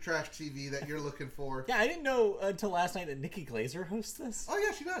perfect trash TV that you're looking for. Yeah, I didn't know until last night that Nikki Glaser hosts this. Oh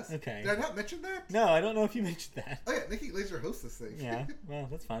yeah, she does. Okay. Did I not mention that? No, I don't know if you mentioned that. Oh yeah, Nikki Glaser hosts this thing. Yeah, well,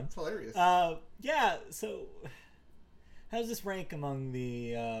 that's fun. It's hilarious. Yeah, so how does this rank among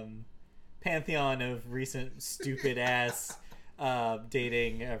the pantheon of recent stupid ass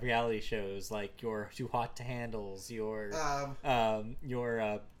dating reality shows, like your Too Hot to Handles, your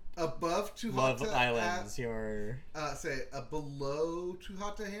above Too Love Hot to Islands, your say below Too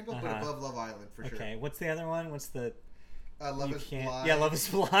Hot to Handle, but above Love Island for sure. Okay, what's the other one? What's the Love is Blind? Yeah, Love is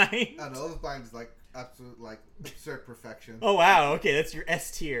Blind. No, Love is Blind is like absolute like absurd perfection. Oh wow, okay, that's your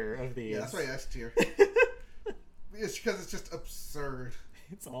S tier of these. Yeah, that's my S tier. It's because it's just absurd.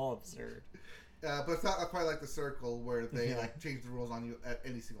 It's all absurd. But it's not quite like The Circle where they like change the rules on you at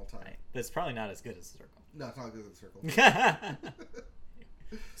any single time. Right. But it's probably not as good as The Circle. No, it's not as good as The Circle.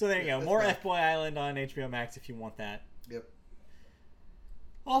 So there you go. That's More fine. F-Boy Island on HBO Max if you want that. Yep.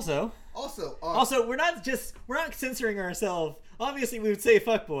 Also, we're not censoring ourselves. Obviously, we would say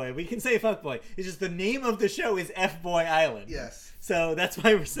fuckboy. We can say fuckboy. It's just the name of the show is F-Boy Island. Yes. So that's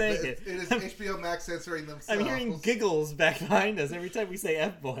why we're saying it. It is HBO Max censoring themselves. I'm hearing giggles back behind us every time we say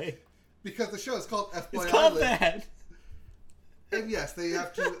F-Boy. Because the show is called F-Boy Island. It's called that. And yes, they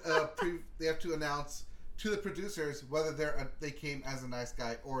have to announce to the producers whether they came as a nice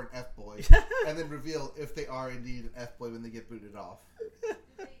guy or an F-boy, and then reveal if they are indeed an F-boy when they get booted off.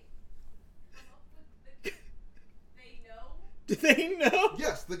 Do they know?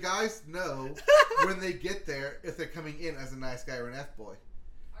 Yes, the guys know when they get there if they're coming in as a nice guy or an F-boy.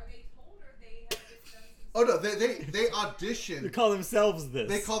 Are they told or they have just done some... Oh no, they audition. They call themselves this.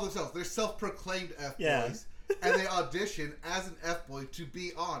 They call themselves. They're self-proclaimed F-boys. Yeah. And they audition as an F-boy to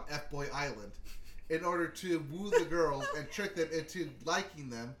be on F-Boy Island in order to woo the girls and trick them into liking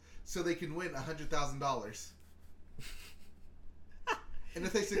them so they can win $100,000. And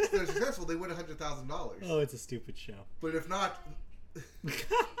if they're successful, they win $100,000. Oh, it's a stupid show. But if not... If you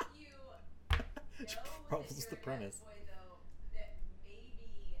She know proposes that the you're premise. an F-boy, though, that maybe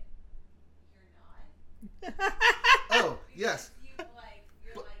you're not. Oh, yes. Because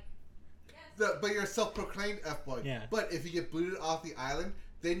you're yes. But you're a self-proclaimed F-boy. Yeah. But if you get booted off the island,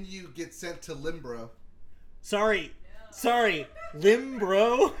 then you get sent to Limbro. Sorry,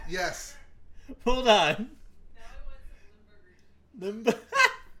 Limbro. Yes. Hold on. Now I want some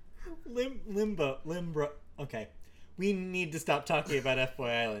limburgers. Limbo. Okay, we need to stop talking about F-Boy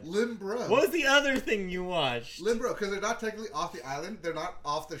Island. Limbro. What was the other thing you watched? Limbro, because they're not technically off the island. They're not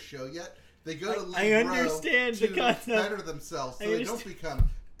off the show yet. They go to Limbro I understand to the concept. better themselves so I they don't become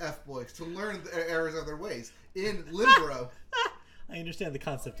F-boys, to learn the errors of their ways in Limbro. I understand the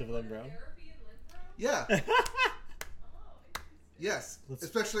concept of Limbro. Therapy in Limbro? Yeah. Oh, interesting. Yes.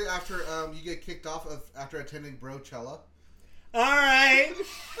 Especially after you get kicked off after attending Brochella. All right.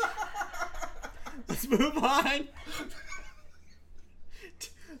 Let's move on.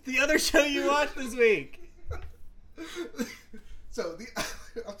 The other show you watched this week. So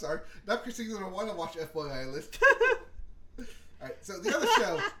I'm sorry. Now Christine's gonna want to watch F-Boy Island. Alright, so the other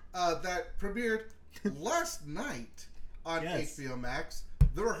show that premiered last night on HBO Max,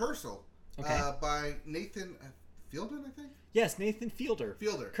 The Rehearsal, by Nathan Fielder, I think? Yes, Nathan Fielder.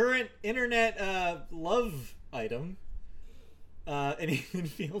 Current internet love item. Nathan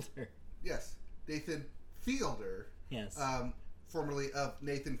Fielder. Yes, Nathan Fielder. Yes. Formerly of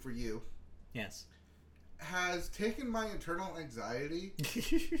Nathan For You. Yes. Has taken my internal anxiety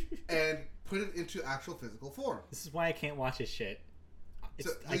and put it into actual physical form. This is why I can't watch his shit.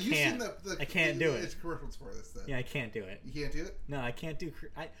 I can't. I can't do it. It's commercials for this. Then. Yeah, I can't do it. You can't do it? No, I can't do.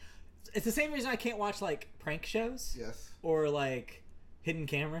 It's the same reason I can't watch like prank shows. Yes. Or like hidden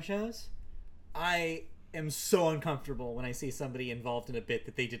camera shows. I am so uncomfortable when I see somebody involved in a bit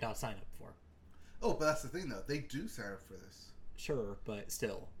that they did not sign up for. Oh, but that's the thing though. They do sign up for this. Sure, but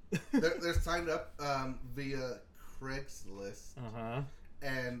still. they're signed up via Craigslist. Uh-huh.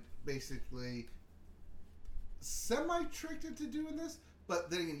 And basically semi-tricked into doing this. But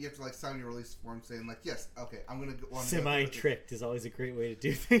then again, you have to like sign your release form saying like, yes, okay, I'm gonna go on. Semi-tricked is always a great way to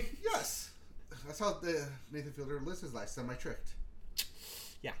do things. Yes, that's how the Nathan Fielder lists his life. Semi-tricked.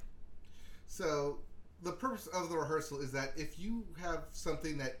 Yeah. So the purpose of The Rehearsal is that if you have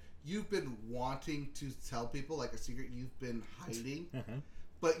something that you've been wanting to tell people, like a secret you've been hiding,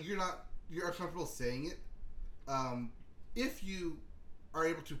 but you're uncomfortable saying it, if you are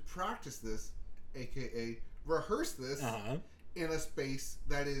able to practice this, aka rehearse this. In a space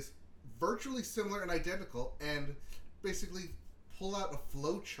that is virtually similar and identical, and basically pull out a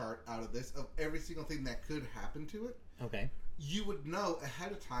flow chart out of this of every single thing that could happen to it. Okay. You would know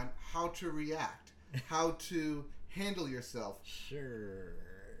ahead of time how to react, how to handle yourself. Sure.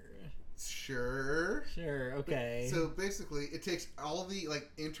 Okay. So basically, it takes all the like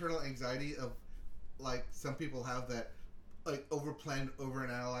internal anxiety of like some people have that like overplan,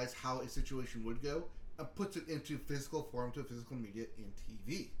 overanalyze how a situation would go. Puts it into physical form, to physical media in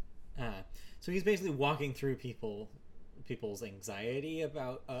TV. So he's basically walking through people's anxiety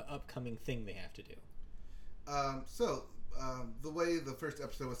about an upcoming thing they have to do. The way the first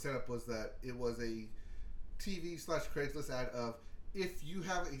episode was set up was that it was a TV/Craigslist ad of, if you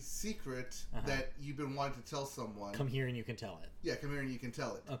have a secret that you've been wanting to tell someone, come here and you can tell it. Yeah, come here and you can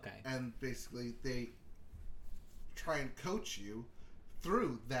tell it. Okay. And basically they try and coach you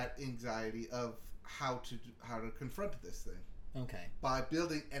through that anxiety of how to confront this thing. Okay. By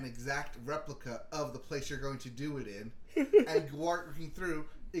building an exact replica of the place you're going to do it in and working through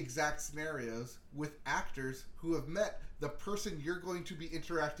exact scenarios with actors who have met the person you're going to be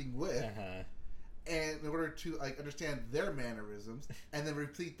interacting with and in order to like understand their mannerisms, and then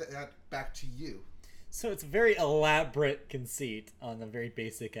repeat that back to you. So it's a very elaborate conceit on a very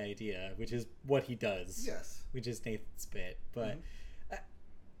basic idea, which is what he does. Yes. Which is Nathan's bit. But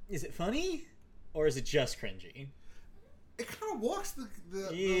is it funny? Or is it just cringy? It kind of walks the line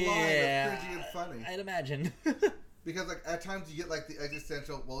of cringy and funny. I'd imagine. Because like at times you get like the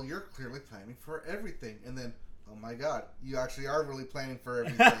existential, well, you're clearly planning for everything. And then, oh my god, you actually are really planning for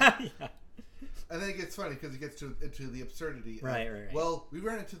everything. Yeah. And then it gets funny because it gets into the absurdity. Right. Well, we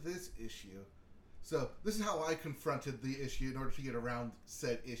ran into this issue. So this is how I confronted the issue in order to get around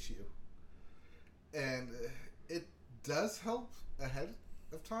said issue. And it does help ahead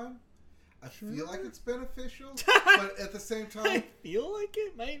of time. I feel like it's beneficial, but at the same time, I feel like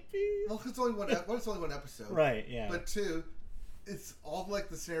it might be. Well, it's only one episode, right? Yeah. But two, it's all like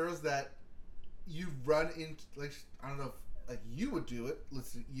the scenarios that you run into. Like I don't know, if, like you would do it.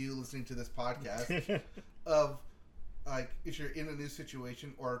 Listening to this podcast of. Like, if you're in a new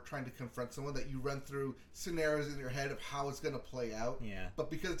situation or trying to confront someone, that you run through scenarios in your head of how it's going to play out. Yeah.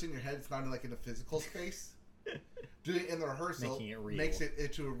 But because it's in your head, it's not in a physical space. Doing it in the rehearsal makes it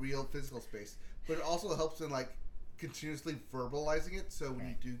into a real physical space. But it also helps in, like, continuously verbalizing it. So when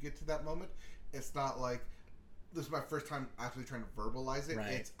you do get to that moment, it's not like, this is my first time actually trying to verbalize it.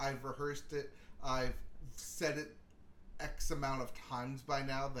 Right. It's, I've rehearsed it. I've said it X amount of times by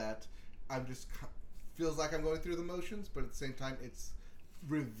now that I'm just... feels like I'm going through the motions, but at the same time, it's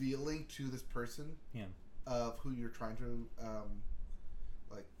revealing to this person of who you're trying to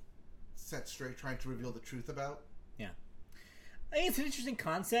set straight, trying to reveal the truth about. Yeah, I think it's an interesting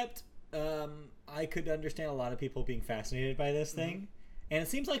concept. I could understand a lot of people being fascinated by this thing, and it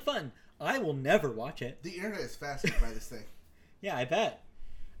seems like fun. I will never watch it. The internet is fascinated by this thing. Yeah, I bet.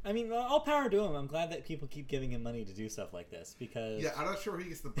 I mean, all power to him. I'm glad that people keep giving him money to do stuff like this because... Yeah, I'm not sure where he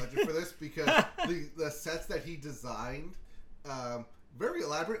gets the budget for this because the sets that he designed, very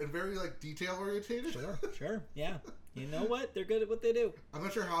elaborate and very, detail orientated. Sure, yeah. You know what? They're good at what they do. I'm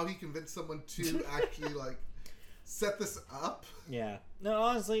not sure how he convinced someone to actually, set this up. Yeah. No,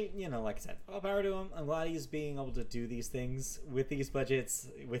 honestly, like I said, all power to him. I'm glad he's being able to do these things with these budgets,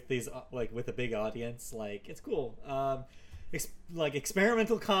 with these, with a big audience. It's cool.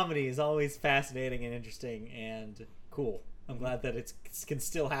 Experimental comedy is always fascinating and interesting and cool. I'm glad that it can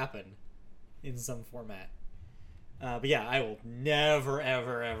still happen in some format. But yeah, I will never,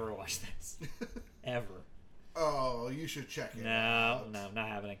 ever, ever watch this. Ever. Oh, you should check it out. No, not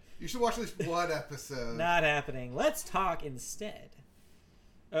happening. You should watch at least one episode. Not happening. Let's talk instead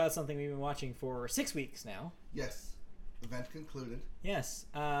about something we've been watching for 6 weeks now. Yes. Event concluded. Yes.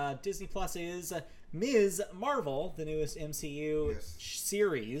 Disney Plus is Ms. Marvel, the newest MCU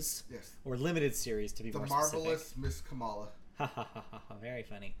series. Yes. Or limited series, to be more specific. The Marvelous Miss Kamala. Very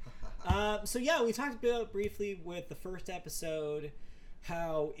funny. So yeah, we talked about briefly with the first episode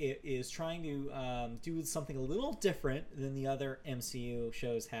how it is trying to do something a little different than the other MCU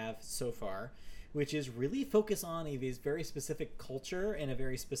shows have so far, which is really focus on a very specific culture and a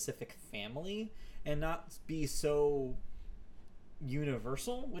very specific family and not be so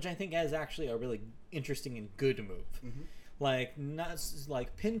universal, which I think is actually a really interesting and good move. Not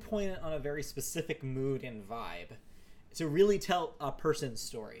pinpoint it on a very specific mood and vibe to really tell a person's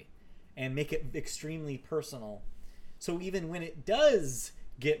story and make it extremely personal. So even when it does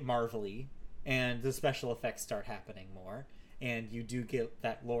get Marvel-y and the special effects start happening more and you do get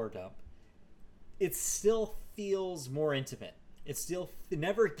that lore dump, it still feels more intimate. It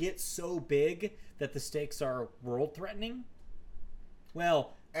never gets so big that the stakes are world-threatening.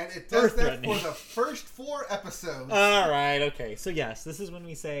 Well, and it does that for the first 4 episodes. All right, okay. So yes, this is when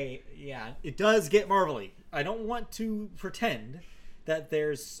we say, yeah, it does get Marvel-y. I don't want to pretend that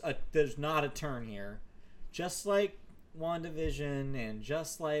there's not a turn here. Just like WandaVision and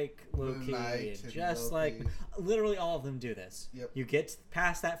just like Loki and just like literally all of them do this. Yep. You get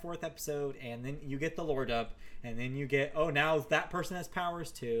past that 4th episode and then you get the lore dump and then you get, oh, now that person has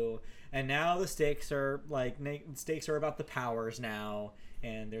powers too, and now the stakes are about the powers now,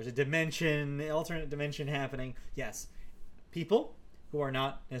 and there's an alternate dimension happening. Yes, people who are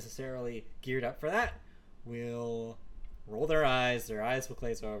not necessarily geared up for that will roll their eyes will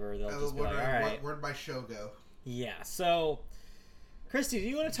glaze over, they'll just be like, all right, where'd my show go? Yeah, so Christy, do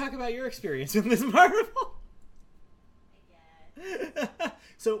you want to talk about your experience with Ms. Marvel? I guess.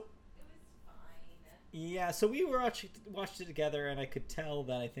 So it was fine. Yeah, so we watched it together, and I could tell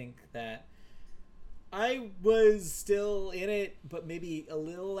that I think that I was still in it, but maybe a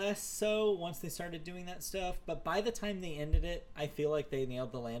little less so once they started doing that stuff. But by the time they ended it, I feel like they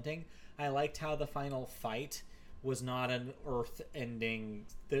nailed the landing. I liked how the final fight was not an Earth-ending.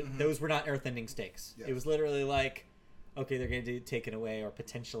 Those were not Earth-ending stakes. Yes. It was literally like, okay, they're going to get taken away or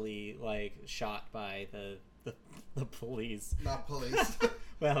potentially like shot by the police. Not police.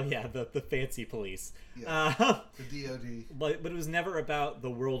 Well, yeah, the fancy police. Yeah. The DOD. But it was never about the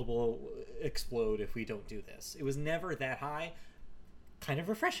world will explode if we don't do this. It was never that high. Kind of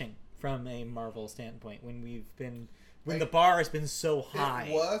refreshing from a Marvel standpoint when the bar has been so high.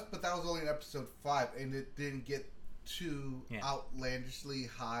 It was, but that was only in episode 5, and it didn't get too outlandishly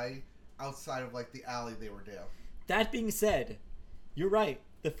high outside of like the alley they were down. That being said, you're right.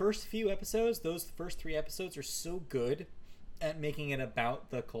 The first few episodes, those first 3 episodes, are so good at making it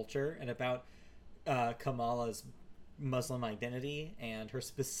about the culture and about Kamala's Muslim identity and her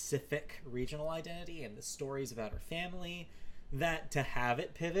specific regional identity and the stories about her family, that to have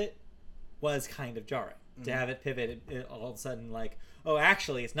it pivot was kind of jarring. Mm-hmm. To have it pivot, it all of a sudden like, oh,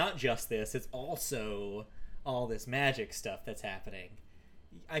 actually, it's not just this, it's also all this magic stuff that's happening.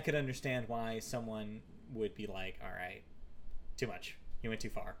 I could understand why someone would be like, all right, too much. You went too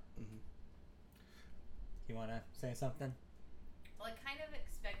far. Mm-hmm. You want to say something? Well, I kind of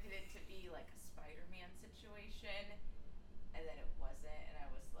expected it to be like a Spider-Man situation, and then it wasn't, and I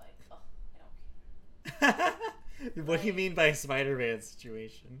was like, oh, I don't care. What do you mean by a Spider-Man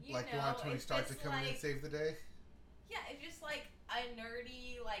situation? You want Tony Stark to come in and save the day? Yeah, it's just like a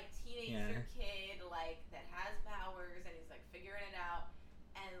nerdy, like, teenager kid, like, that has powers, and he's, like, figuring it out,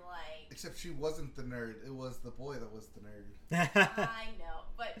 and, like... Except she wasn't the nerd. It was the boy that was the nerd. I know,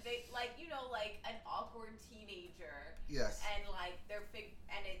 but they, like, you know, like, an awkward teenager. Yes. And, like,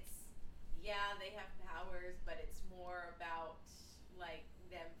 and it's, yeah, they have powers, but it's more about, like,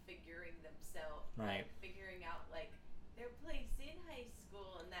 them figuring themselves, right. Like, figuring out, like, their place in high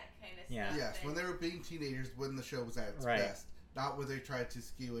school and that kind of stuff. Yes, when they were being teenagers, when the show was at its best. Not when they tried to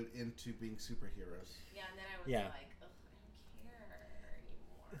skew it into being superheroes. Yeah, and then I was like, ugh, I don't care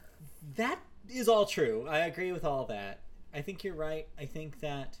anymore. That is all true. I agree with all that. I think you're right. I think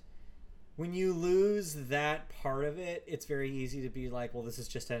that when you lose that part of it, it's very easy to be like, well, this is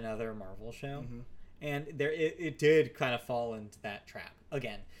just another Marvel show. Mm-hmm. And it did kind of fall into that trap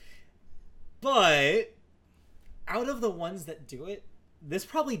again. But out of the ones that do it, this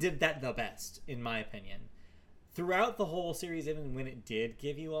probably did that the best, in my opinion. Throughout the whole series, even when it did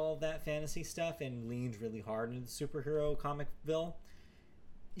give you all of that fantasy stuff and leaned really hard into superhero comicville,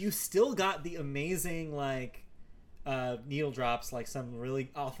 you still got the amazing, like, needle drops, like some really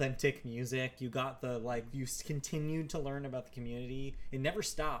authentic music. You got the, like, you continued to learn about the community. It never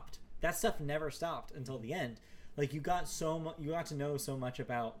stopped. That stuff never stopped until the end. Like, you got to know so much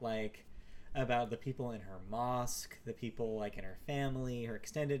about, like, about the people in her mosque, the people, like, in her family, her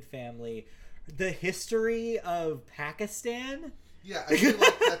extended family, the history of Pakistan. Yeah, I feel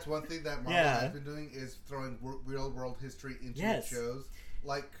like that's one thing that Marvel has been doing, is throwing real world history into its shows,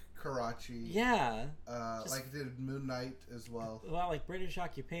 like Karachi. Yeah. Like did Moon Knight as well. Well, like British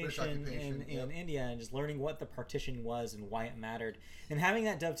occupation in India, and just learning what the partition was and why it mattered, and having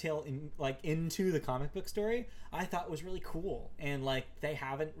that dovetail into the comic book story, I thought was really cool, and like they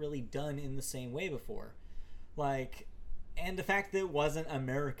haven't really done in the same way before, like. And the fact that it wasn't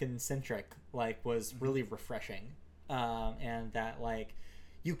American-centric, like, was really refreshing. And that, like,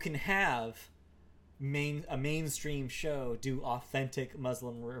 you can have a mainstream show do authentic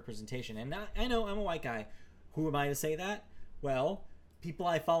Muslim representation. And I know I'm a white guy. Who am I to say that? Well, people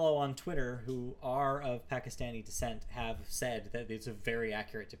I follow on Twitter who are of Pakistani descent have said that it's a very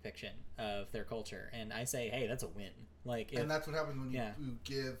accurate depiction of their culture. And I say, hey, that's a win. And that's what happens when you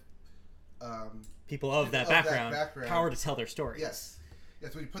give... people of that background power to tell their stories. Yes,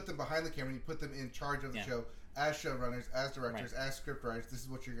 when you put them behind the camera, you put them in charge of the show as showrunners, as directors, as scriptwriters. This is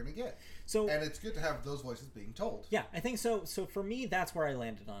what you're going to get. And it's good to have those voices being told. Yeah, I think so. So for me, that's where I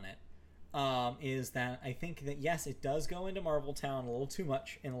landed on it. Is that I think that yes, it does go into Marvel Town a little too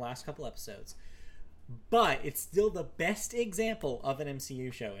much in the last couple episodes. But it's still the best example of an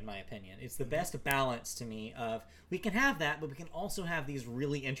MCU show, in my opinion. It's the best balance to me of, we can have that, but we can also have these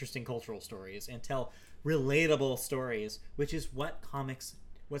really interesting cultural stories and tell relatable stories, which is what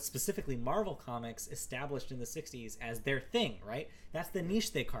specifically Marvel Comics established in the 60s as their thing, right? That's the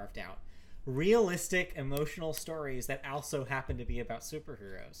niche they carved out. Realistic, emotional stories that also happen to be about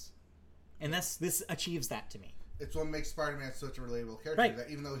superheroes. And this achieves that to me. It's what makes Spider-Man such a relatable character, that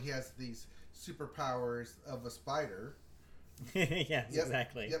even though he has these superpowers of a spider. Yes,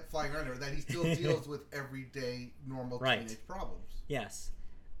 exactly. Yep, flying around, that he still deals with everyday, normal teenage problems. Yes.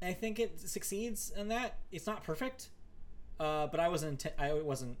 I think it succeeds in that. It's not perfect, but I wasn't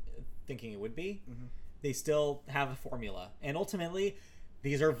thinking it would be. Mm-hmm. They still have a formula. And ultimately,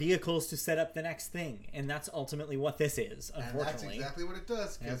 These are vehicles to set up the next thing, and that's ultimately what this is, unfortunately. And that's exactly what it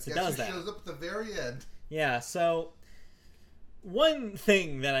does, because Yes, it guess does who that. shows up at the very end? Yeah, so one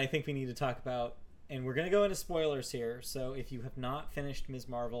thing that I think we need to talk about, and we're going to go into spoilers here, so if you have not finished Ms.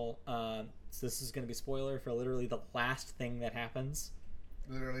 Marvel, so this is going to be spoiler for literally the last thing that happens.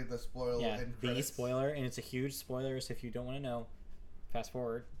 Literally the spoil and the credits. spoiler, and it's a huge spoiler, so if you don't want to know, fast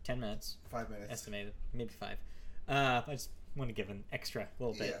forward 10 minutes. 5 minutes. Estimated, maybe 5. I just want to give an extra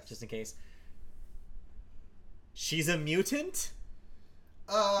little bit, Yes. just in case. She's a mutant?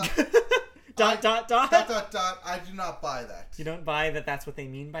 Dot. I do not buy that. You don't buy that that's what they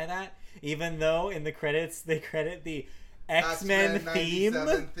mean by that? Even though in the credits they credit the X-Men theme?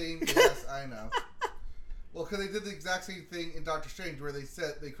 97 theme, yes, I know. Well, because they did the exact same thing in Doctor Strange, where they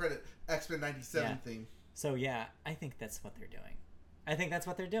said they credit X-Men 97 theme. So yeah, I think that's what they're doing.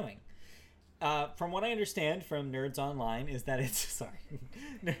 From what I understand from Nerds Online is that it's sorry,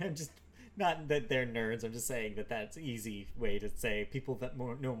 I'm just not that they're nerds. I'm just saying that that's an easy way to say people that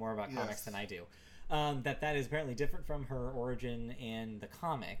know more about comics than I do. That is apparently different from her origin in the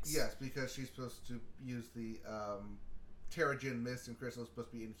comics. Yes, because she's supposed to use the Terrigen Mist, and Crystal's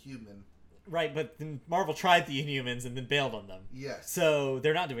supposed to be Inhuman. Right, but then Marvel tried the Inhumans and then bailed on them. Yes. So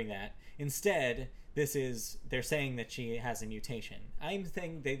they're not doing that. Instead, they're saying that she has a mutation. I'm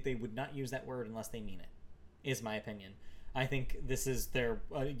saying they would not use that word unless they mean it, is my opinion. I think this is their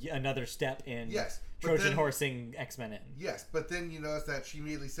another step in Trojan horsing X-Men in. Yes, but then you notice that she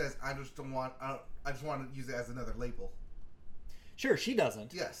immediately says, I just want to use it as another label. Sure, she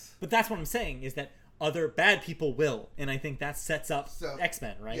doesn't. Yes. But that's what I'm saying, is that other bad people will. And I think that sets up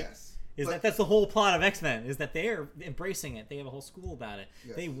X-Men, right? Yes. That's the whole plot of X-Men, is that they're embracing it. They have a whole school about it.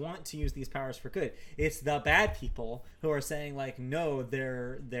 Yes. They want to use these powers for good. It's the bad people who are saying, like, no,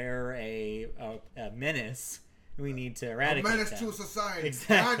 they're a menace. We need to eradicate them. A menace to society.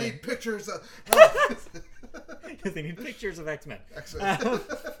 Exactly. I need pictures of... Because they need pictures of X-Men. X-Men.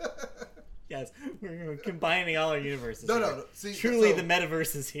 Yes, we're combining all our universes. No. See, truly, the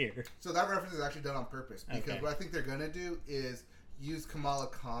metaverse is here. So that reference is actually done on purpose. Because what I think they're going to do is use Kamala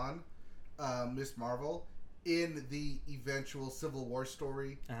Khan, Ms. Marvel, in the eventual Civil War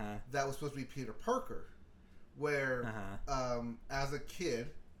story that was supposed to be Peter Parker, where as a kid,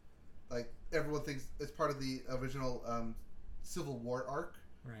 like everyone thinks it's part of the original Civil War arc,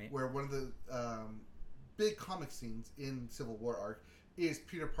 right? Where one of the big comic scenes in Civil War arc is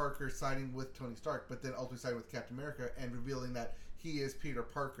Peter Parker siding with Tony Stark, but then ultimately siding with Captain America and revealing that he is Peter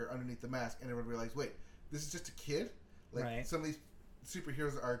Parker underneath the mask, and everyone realizes, wait, this is just a kid? Like, some of these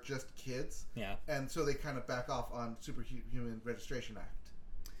superheroes are just kids. Yeah. And so they kind of back off on Superhuman Registration Act.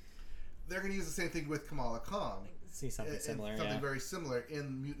 They're going to use the same thing with Kamala Khan. See something similar, something very similar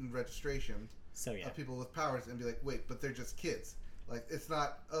in mutant registration. So, yeah. Of people with powers, and be like, wait, but they're just kids. Like, it's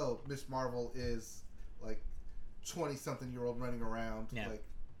not, Miss Marvel is, like, 20-something-year-old running around, like,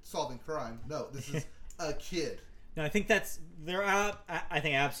 solving crime. No, this is a kid. No, I think I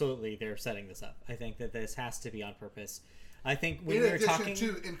think absolutely they're setting this up. I think that this has to be on purpose. I think when we were talking... In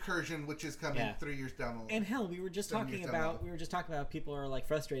addition to Incursion, which is coming 3 years down the line. And hell, we were just talking about people are like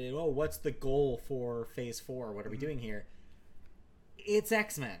frustrated. Oh, what's the goal for Phase 4? What are we doing here? It's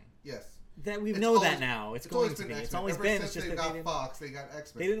X-Men. Yes. That we know that now. It's going to be. It's always been. It's just they that got Fox, they got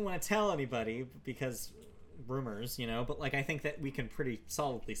X-Men. They didn't want to tell anybody because rumors, but like I think that we can pretty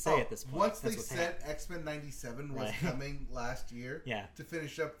solidly say at this point. Once they said X-Men 97 was coming last year to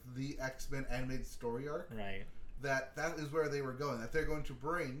finish up the X-Men animated story arc. Right. That is where they were going. That they're going to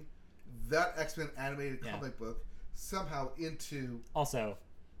bring that X-Men animated comic book somehow into also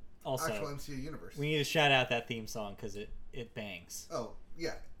actual MCU universe. We need to shout out that theme song because it bangs. Oh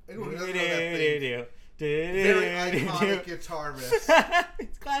yeah, anyone who doesn't know that thing, very iconic guitar riff.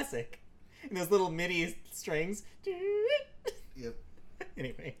 It's classic. And those little MIDI strings. Yep.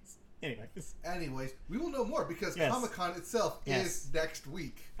 Anyways, we will know more because Comic-Con itself is next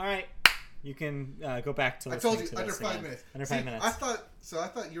week. All right. You can go back to listening. I told you, to under 5 minutes. Under 5 minutes. I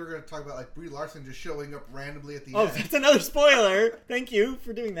thought you were going to talk about like Brie Larson just showing up randomly at the end. Oh, that's another spoiler. Thank you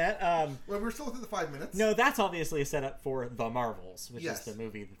for doing that. Well, we're still within the 5 minutes. No, that's obviously a setup for The Marvels, which is the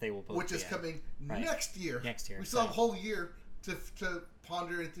movie that they will both which is coming next year. Next year. We still have a whole year to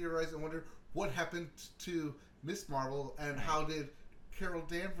ponder and theorize and wonder what happened to Miss Marvel and how did Carol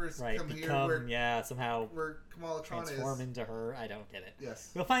Danvers come here where somehow where Kamala Khan transform into her. I don't get it. Yes.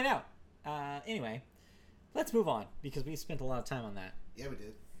 We'll find out. Anyway, let's move on because we spent a lot of time on that. Yeah, we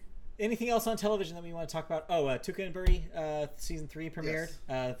did. Anything else on television that we want to talk about? Oh, Tuca and Birdie season 3 premiered.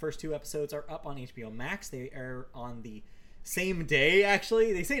 Yes. The first 2 episodes are up on HBO Max. They air on the same day,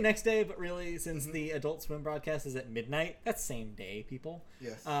 actually. They say next day, but really, since the Adult Swim broadcast is at midnight, that's same day, people.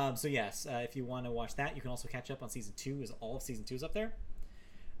 Yes. So yes, if you want to watch that, you can also catch up on season 2. All of season 2 is up there.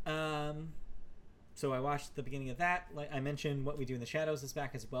 So I watched the beginning of that. Like I mentioned, What We Do in the Shadows is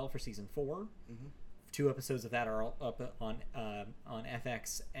back as well for season 4. 2 episodes of that are all up on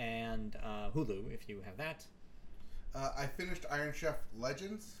FX and Hulu if you have that. I finished Iron Chef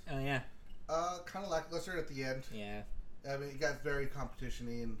Legends. Oh yeah. Kind of lackluster at the end. Yeah. I mean, it got very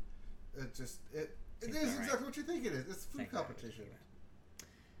competition-y, and it is exactly what you think it is. It's food competition.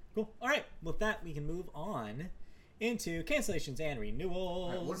 Cool. All right. With that, we can move on into cancellations and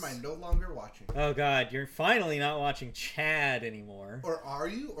renewals. Right, what am I no longer watching? Oh God, you're finally not watching Chad anymore. Or are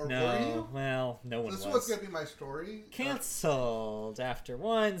you? Or no, were you? Well, no one This was. was going to be my story. Canceled after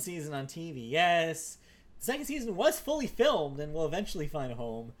 1 season on TBS. The second season was fully filmed and will eventually find a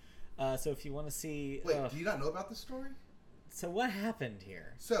home. So if you want to see... Wait, do you not know about this story? So what happened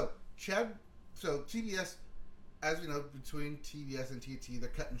here? So TBS, as we know, between TBS and TNT, they're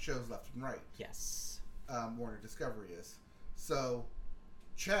cutting shows left and right. Yes. Warner Discovery is. So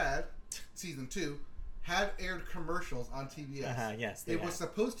Chad, season 2, had aired commercials on TBS. Yes, it was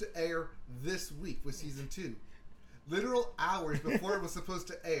supposed to air this week with season 2. Literal hours before it was supposed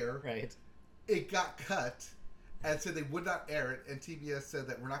to air, right. It got cut and said they would not air it, and TBS said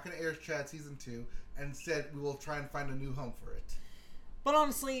that we're not going to air Chad season 2, and said we will try and find a new home for it. But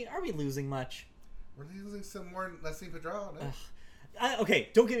honestly, are we losing much? We're losing some more Nasim Pedrad. Okay,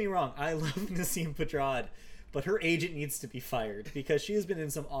 don't get me wrong. I love Nasim Pedrad, but her agent needs to be fired because she has been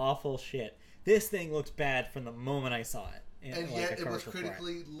in some awful shit. This thing looked bad from the moment I saw it. And yet it was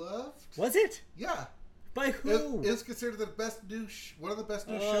critically loved. Was it? Yeah. By who? It was considered the best one of the best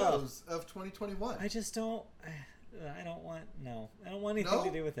new shows of 2021. I just don't. I don't want. No, I don't want anything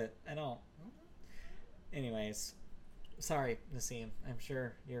to do with it. I don't. Anyways, sorry, Nasim. I'm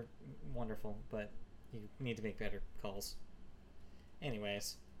sure you're wonderful, but you need to make better calls.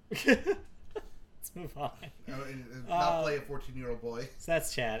 Anyways, let's move on. Not play a 14-year-old boy. So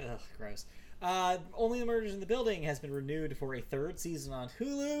that's Chad. Ugh, gross. Only the Murders in the Building has been renewed for a 3rd season on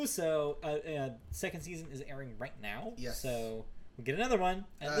Hulu. So, second season is airing right now. Yes. So we'll get another one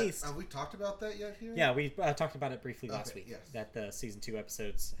at least. Have we talked about that yet here? Yeah, we talked about it briefly last week. Yes. That the season 2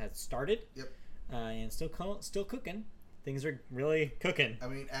 episodes had started. Yep. And still cooking. Things are really cooking. I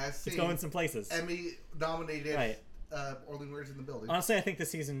mean, it's going some places. Emmy nominated. Right. Only Murders in the Building. Honestly, I think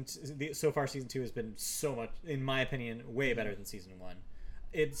season 2 has been so much, in my opinion, way better than season 1.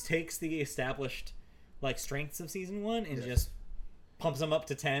 It takes the established strengths of season 1 and just pumps them up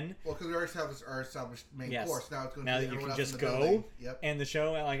to 10. Well, because we already have our established main course. Now it's going to be you can else just in the go. building. Yep. And the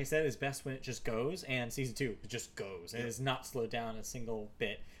show, like I said, is best when it just goes. And season 2, it just goes. It is not slowed down a single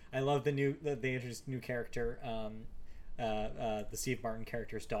bit. I love they introduced a new character, the Steve Martin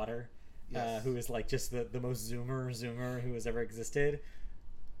character's daughter. Yes. Who is just the most zoomer who has ever existed.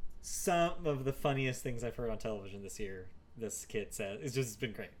 Some of the funniest things I've heard on television this year, this kid said. It's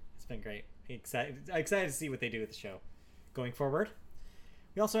been great. It's been great. Excited to see what they do with the show going forward.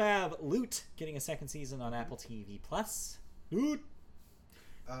 We also have Loot getting a 2nd season on Apple TV+. Loot!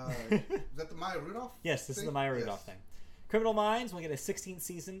 Is that the Maya Rudolph Yes, this is the Maya Rudolph thing. Criminal Minds will get a 16th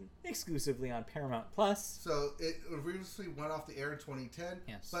season exclusively on Paramount+. So it previously went off the air in 2010,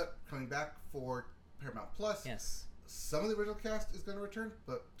 but coming back for Paramount+. Yes. Some of the original cast is going to return,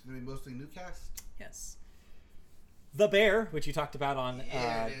 but it's going to be mostly new cast. Yes. The Bear, which you talked about on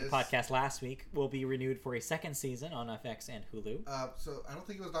the podcast last week, will be renewed for a 2nd season on FX and Hulu. So I don't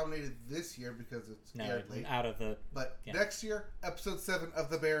think it was nominated this year because it's aired late. Out of the... But next year, episode 7 of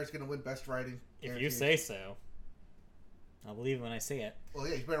The Bear is going to win Best Writing. If you say so. I'll believe it when I see it. Well,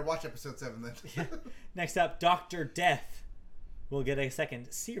 yeah, you better watch episode 7 then. Next up, Dr. Death will get a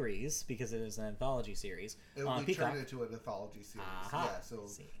 2nd series because it is an anthology series. It will be turned into an anthology series. Aha. Yeah, so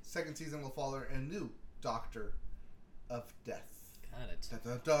 2nd season will follow a new Doctor of Death. Got it. Dun,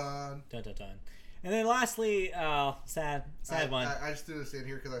 dun, dun. Dun, dun, dun. And then lastly, sad one. I just threw this in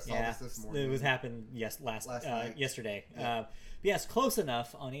here because I saw this morning. It was happened yesterday. Yeah. But yes, Close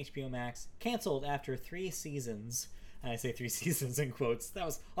Enough on HBO Max canceled after 3 seasons. I say 3 seasons in quotes. That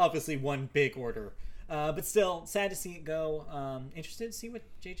was obviously one big order. But still, sad to see it go. Interested to see what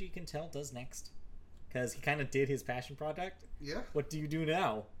J.G. Quintel does next. Because he kind of did his passion project. Yeah. What do you do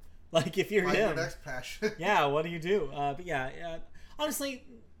now? If you're Find him. your next passion. Yeah, what do you do? But yeah, honestly,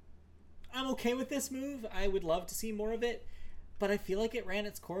 I'm okay with this move. I would love to see more of it. But I feel like it ran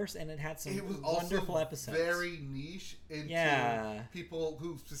its course and it had some wonderful episodes. Very niche into people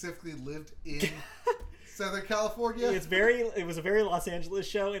who specifically lived in Southern California. It was a very Los Angeles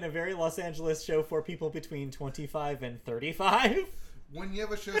show, and a very Los Angeles show for people between 25 and 35. When you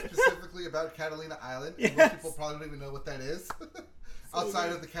have a show specifically about Catalina Island, Yes. most people probably don't even know what that is.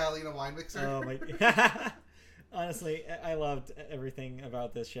 Outside of the Catalina wine mixer. Oh my. Honestly, I loved everything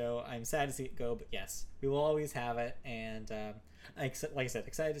about this show. I'm sad to see it go, but yes, we will always have it. And like I said,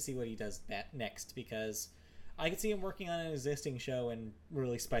 excited to see what he does next, because I could see him working on an existing show and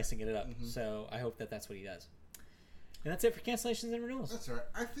really spicing it up. Mm-hmm. So I hope that that's what he does. And that's it for cancellations and renewals. That's all right.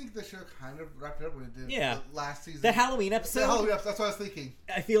 I think the show kind of wrapped it up when it did last season. The Halloween episode. That's what I was thinking.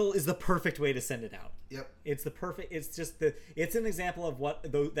 I feel is the perfect way to send it out. Yep. It's the perfect. It's just it's an example of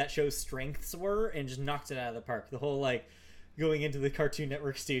what that show's strengths were, and just knocked it out of the park. The whole like going into the Cartoon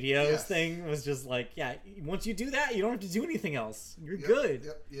Network Studios thing was just like, yeah. Once you do that, you don't have to do anything else. You're good.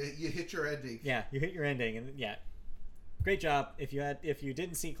 Yep. You hit your ending. Yeah, you hit your ending, and yeah. Great job. If you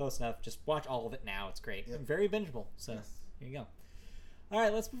didn't see it close enough, just watch all of it now. It's great. Yep. Very bingeable. So here you go. All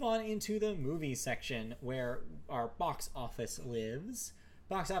right, let's move on into the movie section where our box office lives.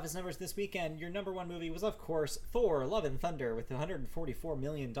 Box office numbers this weekend. Your number one movie was, of course, Thor: Love and Thunder with a $144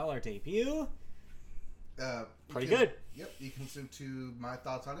 million debut. Pretty good. Yep, you can listen to my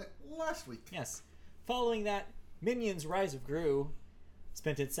thoughts on it last week. Yes. Following that, Minions: Rise of Gru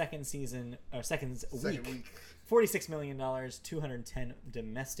spent its second week. $46 million, $210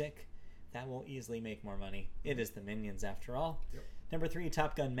 domestic. That will easily make more money. It is the Minions, after all. Yep. Number 3,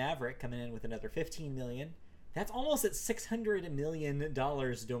 Top Gun Maverick, coming in with another $15 million. That's almost at $600 million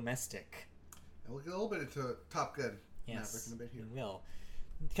domestic. And we'll get a little bit into Top Gun Maverick in a bit here. We will.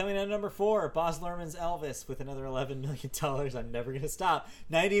 Coming in at number 4, Baz Luhrmann's Elvis with another $11 million. I'm never going to stop.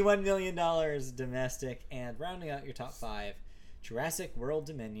 $91 million domestic. And rounding out your top 5, Jurassic World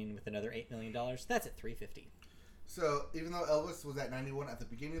Dominion with another $8 million. That's at $350. So even though Elvis was at 91 at the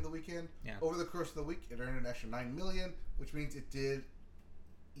beginning of the weekend, over the course of the week it earned an extra $9 million, which means it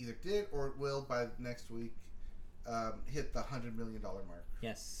either did or it will by next week hit the $100 million mark.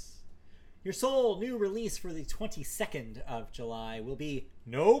 Yes. Your sole new release for the 22nd of July will be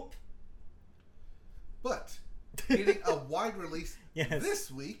Nope. But getting a wide release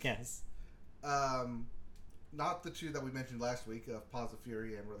this week. Yes. Not the two that we mentioned last week of Paws of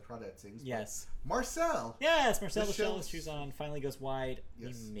Fury and Where the Crawdad Sings. Yes. Marcel. Yes, Marcel the Shell Shoes On finally goes wide.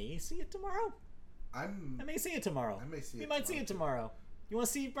 Yes. We may see it tomorrow. I may see it tomorrow. We might see it tomorrow. You want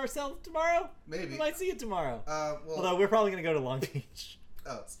to see Marcel tomorrow? Maybe. We might see it tomorrow. Well, although we're probably going to go to Long Beach.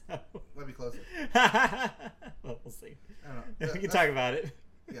 Oh, so. Might be closer. Well, we'll see. I don't know. We can talk about it.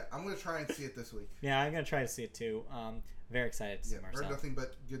 Yeah, I'm going to try and see it this week. Yeah, I'm going to try to see it too. Very excited to see Marcel. Heard nothing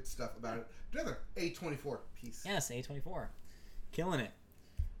but good stuff about it. Another A24 piece. Yes, A24. Killing it.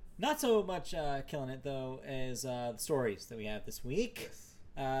 Not so much killing it, though, as the stories that we have this week.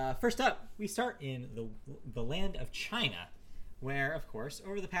 Yes. First up, we start in the land of China, where, of course,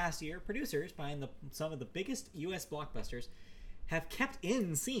 over the past year, producers behind some of the biggest U.S. blockbusters have kept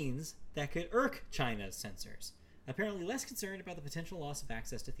in scenes that could irk China's censors, apparently less concerned about the potential loss of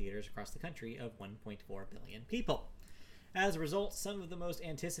access to theaters across the country of 1.4 billion people. As a result, some of the most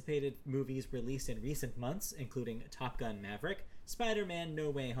anticipated movies released in recent months, including Top Gun Maverick, Spider-Man No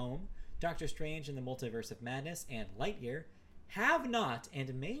Way Home, Doctor Strange in the Multiverse of Madness, and Lightyear, have not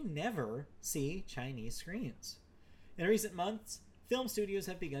and may never see Chinese screens. In recent months, film studios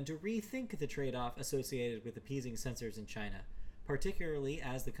have begun to rethink the trade-off associated with appeasing censors in China, particularly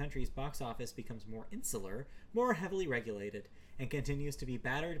as the country's box office becomes more insular, more heavily regulated, and continues to be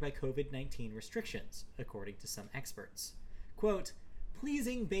battered by COVID-19 restrictions, according to some experts. Quote,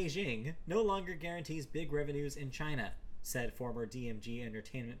 "Pleasing Beijing no longer guarantees big revenues in China," said former DMG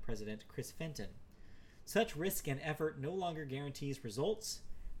Entertainment president Chris Fenton. "Such risk and effort no longer guarantees results,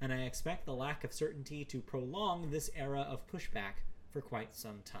 and I expect the lack of certainty to prolong this era of pushback for quite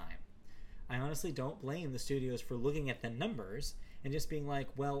some time." I honestly don't blame the studios for looking at the numbers and just being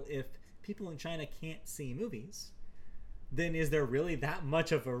like, well, if people in China can't see movies, then is there really that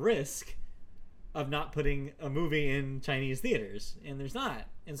much of a risk of not putting a movie in Chinese theaters? And there's not.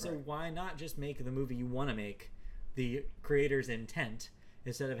 And so why not just make the movie you want to make the creator's intent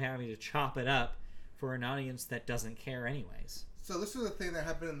instead of having to chop it up for an audience that doesn't care anyways? So this is a thing that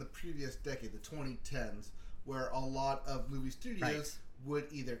happened in the previous decade, the 2010s, where a lot of movie studios would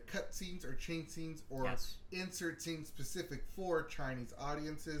either cut scenes or change scenes or insert scenes specific for Chinese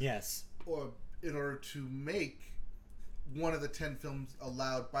audiences. Yes. Or in order to make one of the 10 films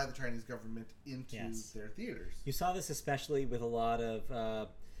allowed by the Chinese government into their theaters. You saw this especially with a lot of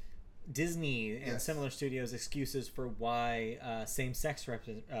Disney and similar studios' excuses for why same-sex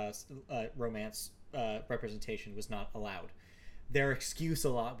romance representation was not allowed. their excuse a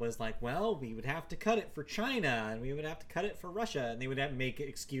lot was like, well, we would have to cut it for China, and we would have to cut it for Russia, and they would have to make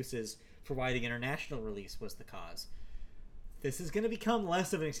excuses for why the international release was the cause. This is going to become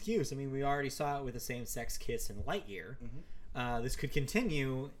less of an excuse. I mean, we already saw it with the same-sex kiss in Lightyear. This could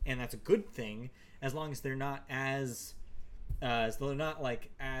continue, and that's a good thing, as long as they're not as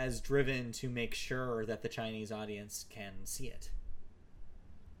driven to make sure that the Chinese audience can see it.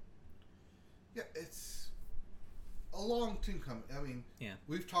 Yeah, it's a long time coming. I mean,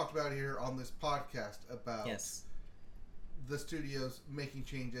 we've talked about here on this podcast about the studios making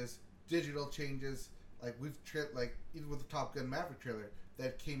changes, digital changes. Like even with the Top Gun Maverick trailer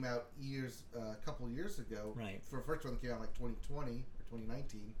that came out a couple years ago. Right. For the first one that came out like 2020 or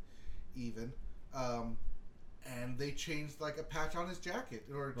 2019, even. And they changed like a patch on his jacket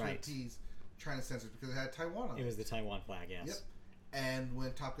in order to appease China censors because it had Taiwan on it. It was the Taiwan flag, yes. Yep. And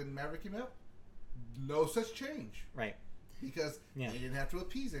when Top Gun Maverick came out, no such change. Right. Because they didn't have to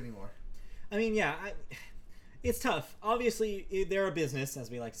appease anymore. I mean, it's tough. Obviously, they're a business,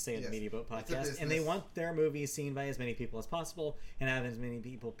 as we like to say in the Media Boat podcast, and they want their movies seen by as many people as possible and have as many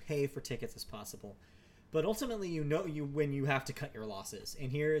people pay for tickets as possible. But ultimately, when you have to cut your losses.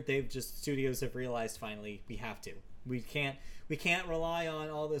 And here, studios have realized finally we have to. We can't rely on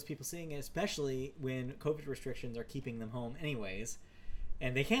all those people seeing it, especially when COVID restrictions are keeping them home anyways.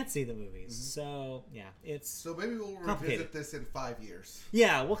 And they can't see the movies. So, So maybe we'll revisit this in 5 years.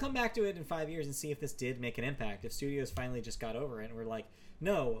 Yeah, we'll come back to it in 5 years and see if this did make an impact. If studios finally just got over it and were like,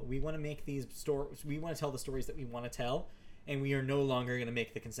 no, we want to make these stories, we want to tell the stories that we want to tell, and we are no longer going to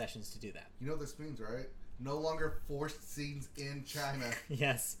make the concessions to do that. You know what this means, right? No longer forced scenes in China.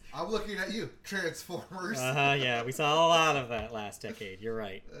 Yes. I'm looking at you, Transformers. Yeah, we saw a lot of that last decade. You're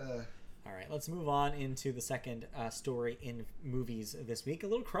right. All right, let's move on into the second story in movies this week. A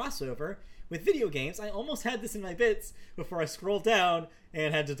little crossover with video games. I almost had this in my bits before I scrolled down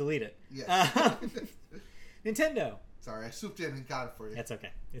and had to delete it. Yes. Nintendo. Sorry, I swooped in and got it for you. That's okay.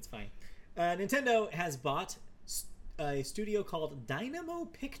 It's fine. Nintendo has bought a studio called Dynamo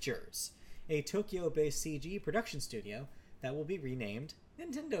Pictures, a Tokyo-based CG production studio that will be renamed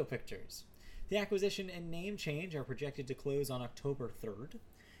Nintendo Pictures. The acquisition and name change are projected to close on October 3rd.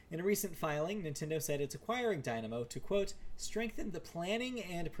 In a recent filing, Nintendo said it's acquiring Dynamo to, quote, strengthen the planning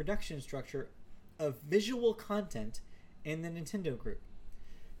and production structure of visual content in the Nintendo Group.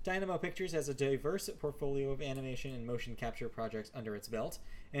 Dynamo Pictures has a diverse portfolio of animation and motion capture projects under its belt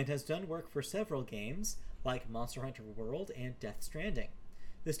and has done work for several games like Monster Hunter World and Death Stranding.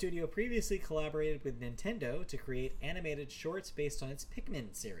 The studio previously collaborated with Nintendo to create animated shorts based on its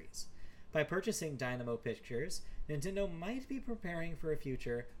Pikmin series. By purchasing Dynamo Pictures, Nintendo might be preparing for a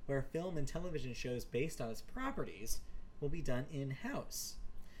future where film and television shows based on its properties will be done in-house.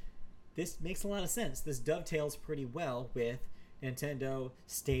 This makes a lot of sense. This dovetails pretty well with Nintendo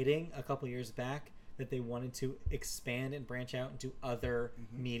stating a couple years back that they wanted to expand and branch out into other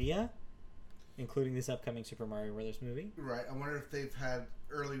media, including this upcoming Super Mario Bros. Movie. Right. I wonder if they've had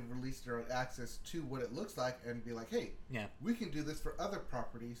early release or access to what it looks like and be like, hey, we can do this for other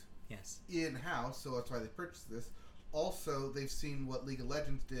properties. Yes. In-house, so that's why they purchased this. Also, they've seen what League of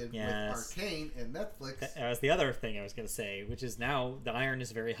Legends did with Arcane and Netflix. That was the other thing I was going to say, which is now the iron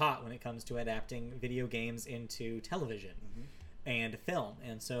is very hot when it comes to adapting video games into television and film.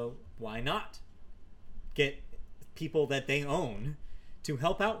 And so why not get people that they own to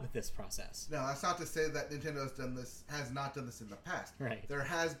help out with this process? Now, that's not to say that Nintendo has not done this in the past. Right. There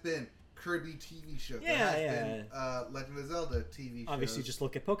has been Kirby TV shows. Yeah, there has been Legend of Zelda TV shows. Obviously, just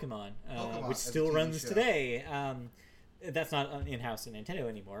look at Pokemon, which still runs today. That's not in-house in Nintendo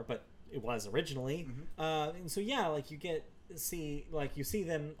anymore, but it was originally. And so, you see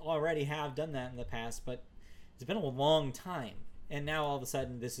them already have done that in the past, but it's been a long time. And now, all of a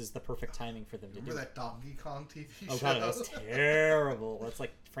sudden, this is the perfect timing for them to do it. Remember that Donkey Kong TV show? Oh, God, that was terrible. That's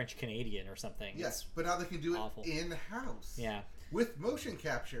like French-Canadian or something. Yes, but now they can do awful. It in-house. Yeah. With motion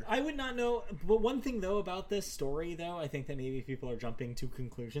capture. I would not know. But one thing, though, about this story, though, I think that maybe people are jumping to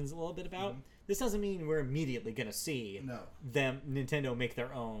conclusions a little bit about. This doesn't mean we're immediately going to see Nintendo make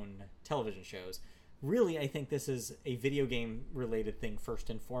their own television shows. Really, I think this is a video game-related thing first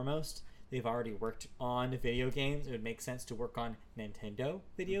and foremost. They've already worked on video games. It would make sense to work on Nintendo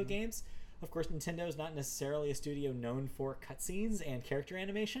video games. Of course, Nintendo is not necessarily a studio known for cutscenes and character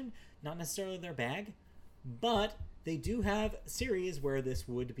animation. Not necessarily their bag. But they do have series where this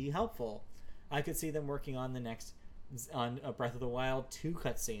would be helpful. I could see them working on Breath of the Wild 2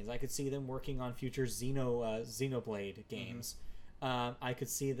 cutscenes. I could see them working on future Xenoblade games. I could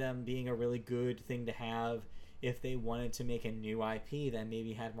see them being a really good thing to have if they wanted to make a new IP that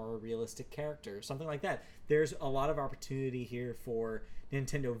maybe had more realistic characters, something like that. There's a lot of opportunity here for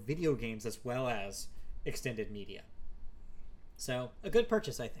Nintendo video games as well as extended media. So, a good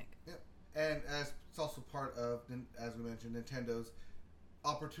purchase, I think. Yeah. And as it's also part of, as we mentioned, Nintendo's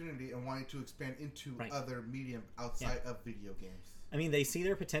opportunity and wanting to expand into other medium outside of video games. I mean, they see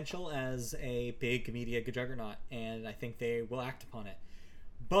their potential as a big media juggernaut, and I think they will act upon it.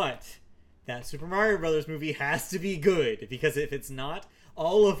 But that Super Mario Brothers movie has to be good, because if it's not,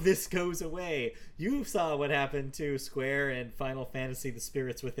 all of this goes away. You saw what happened to Square and Final Fantasy The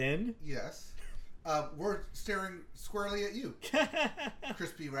Spirits Within. Yes. We're staring squarely at you,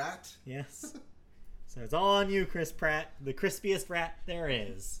 crispy rat. Yes. So it's all on you, Chris Pratt, the crispiest rat there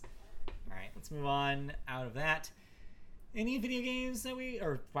is. All right, let's move on out of that. Any video games that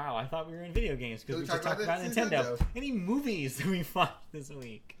wow, I thought we were in video games because we should talk about Nintendo. Any movies that we watched this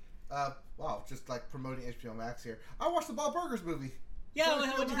week? Wow, just like promoting HBO Max here. I watched the Bob Burgers movie. Yeah,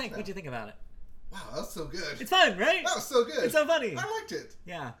 what'd you think? What'd you think about it? Wow, that was so good. It's fun, right? That was so good. It's so funny. I liked it.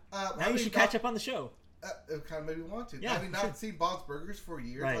 Yeah. Now you should catch up on the show. It kind of made me want to. Yeah, I mean, not seen Bob's Burgers for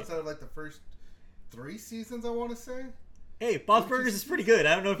years. Outside of like the first 3 seasons, I want to say. Hey, Bob's Burgers is pretty good.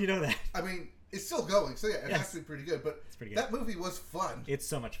 I don't know if you know that. I mean, it's still going, so yeah, it has to be pretty good. But it's pretty good. That movie was fun. It's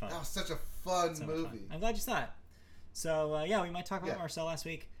so much fun. That was such a fun movie. Fun. I'm glad you saw it. So, yeah, we might talk about Marcel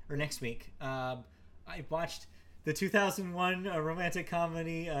next week. I watched the 2001 romantic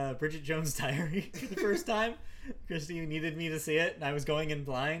comedy Bridget Jones' Diary for the first time. Christy needed me to see it, and I was going in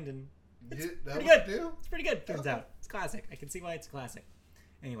blind, and it's pretty good. It's pretty good, turns out. It's classic. I can see why it's a classic.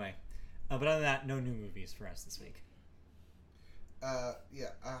 Anyway, but other than that, no new movies for us this week.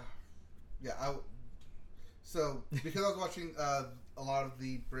 So, because I was watching a lot of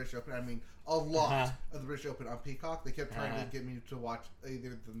the British Open, I mean, a lot of the British Open on Peacock, they kept trying to get me to watch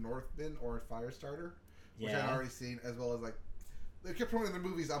either The Northman or Firestarter, which I'd already seen, as well as, like, they kept promoting their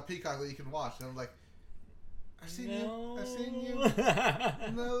movies on Peacock that you can watch, and I'm like, I've seen you.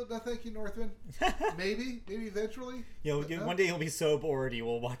 No, thank you, Northman. Maybe eventually. One day you'll be so bored you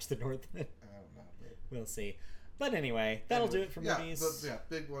will watch The Northman. I don't know. But... We'll see. But anyway, that'll do it for movies.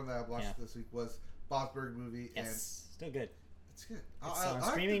 Big one that I watched this week was Bob's Burger movie. Yes, and still good. It's good. It's on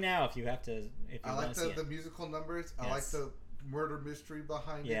streaming now if you have to. If you I like the musical numbers. Yes. I like the murder mystery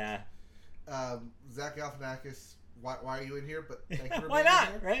behind it. Yeah. Zach Galifianakis, why are you in here? But thank you for why being not?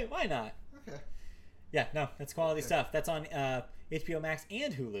 Here. Right? Why not? Okay. Yeah, no, that's quality stuff. That's on HBO Max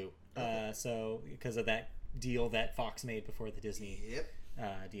and Hulu. Okay. So because of that deal that Fox made before the Disney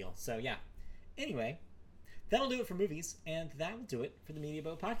deal. So yeah. Anyway, that'll do it for movies, and that will do it for the Media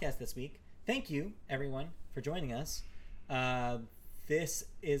Boat Podcast this week. Thank you, everyone, for joining us. This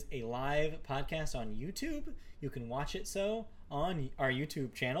is a live podcast on YouTube. You can watch it on our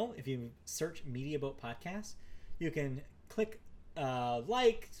YouTube channel. If you search Media Boat Podcast, you can click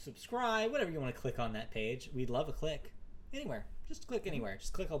like, subscribe, whatever you want to click on that page. We'd love a click. Anywhere. Just click anywhere.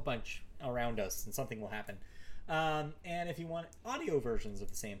 Just click a bunch around us and something will happen. And if you want audio versions of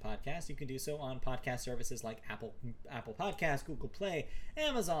the same podcast, you can do so on podcast services like Apple Podcasts, Google Play,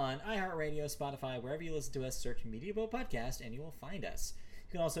 Amazon, iHeartRadio, Spotify, wherever you listen to us, search Media Boat Podcast and you will find us.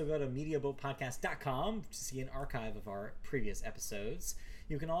 You can also go to MediaBoatPodcast.com to see an archive of our previous episodes.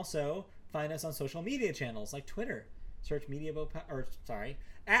 You can also find us on social media channels like Twitter. Search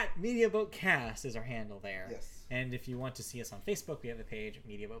at MediaBoatCast is our handle there. Yes. And if you want to see us on Facebook, we have a page,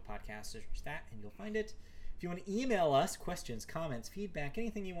 Media Boat Podcast. Search that and you'll find it. If you want to email us questions, comments, feedback,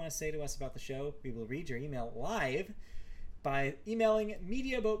 anything you want to say to us about the show, we will read your email live by emailing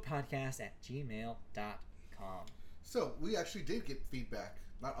mediaboatpodcast@gmail.com. So we actually did get feedback,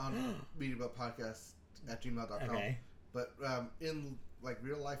 not on mediaboatpodcast@gmail.com, but in like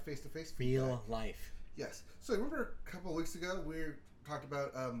real life, face-to-face feedback. Real life. Yes. So remember a couple of weeks ago we talked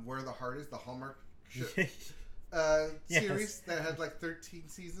about Where the Heart Is, the Hallmark series that had like 13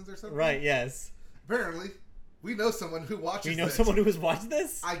 seasons or something. Right. Yes. Apparently, we know someone who watches this. We know someone who has watched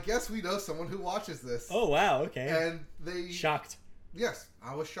this? I guess we know someone who watches this. Oh, wow, okay. And they... Shocked. Yes,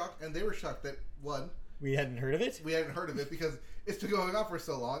 I was shocked, and they were shocked that, one... We hadn't heard of it? We hadn't heard of it because it's been going on for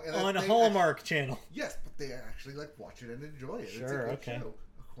so long. And on a Hallmark channel. Yes, but they actually like watch it and enjoy it. Sure, it's a good show,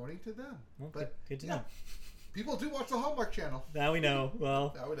 according to them. Well, but good to know. People do watch the Hallmark Channel. Now we know.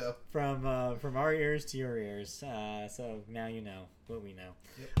 Well, now we know. From our ears to your ears. So now you know what we know.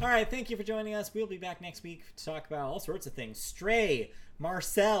 Yep. All right. Thank you for joining us. We'll be back next week to talk about all sorts of things. Stray,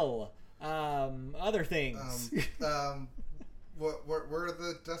 Marcel, other things. Where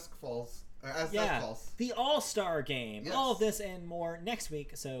the dusk falls. Dusk falls. The All-Star Game. Yes. All of this and more next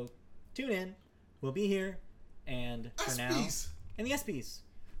week. So tune in. We'll be here. And for now. ESPYs. And the ESPYs.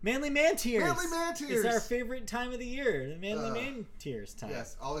 Manly Man Tears. Manly Man Tears. It's our favorite time of the year. The Manly Man Tears time.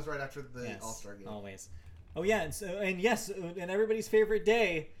 Yes, always right after the All-Star game. Always. Oh yeah, and everybody's favorite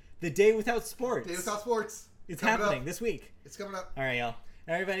day, the day without sports. Day without sports. It's happening this week. It's coming up. All right, y'all.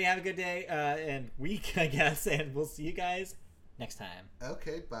 Everybody have a good day and week, I guess, and we'll see you guys next time.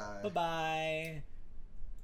 Okay, bye. Bye-bye.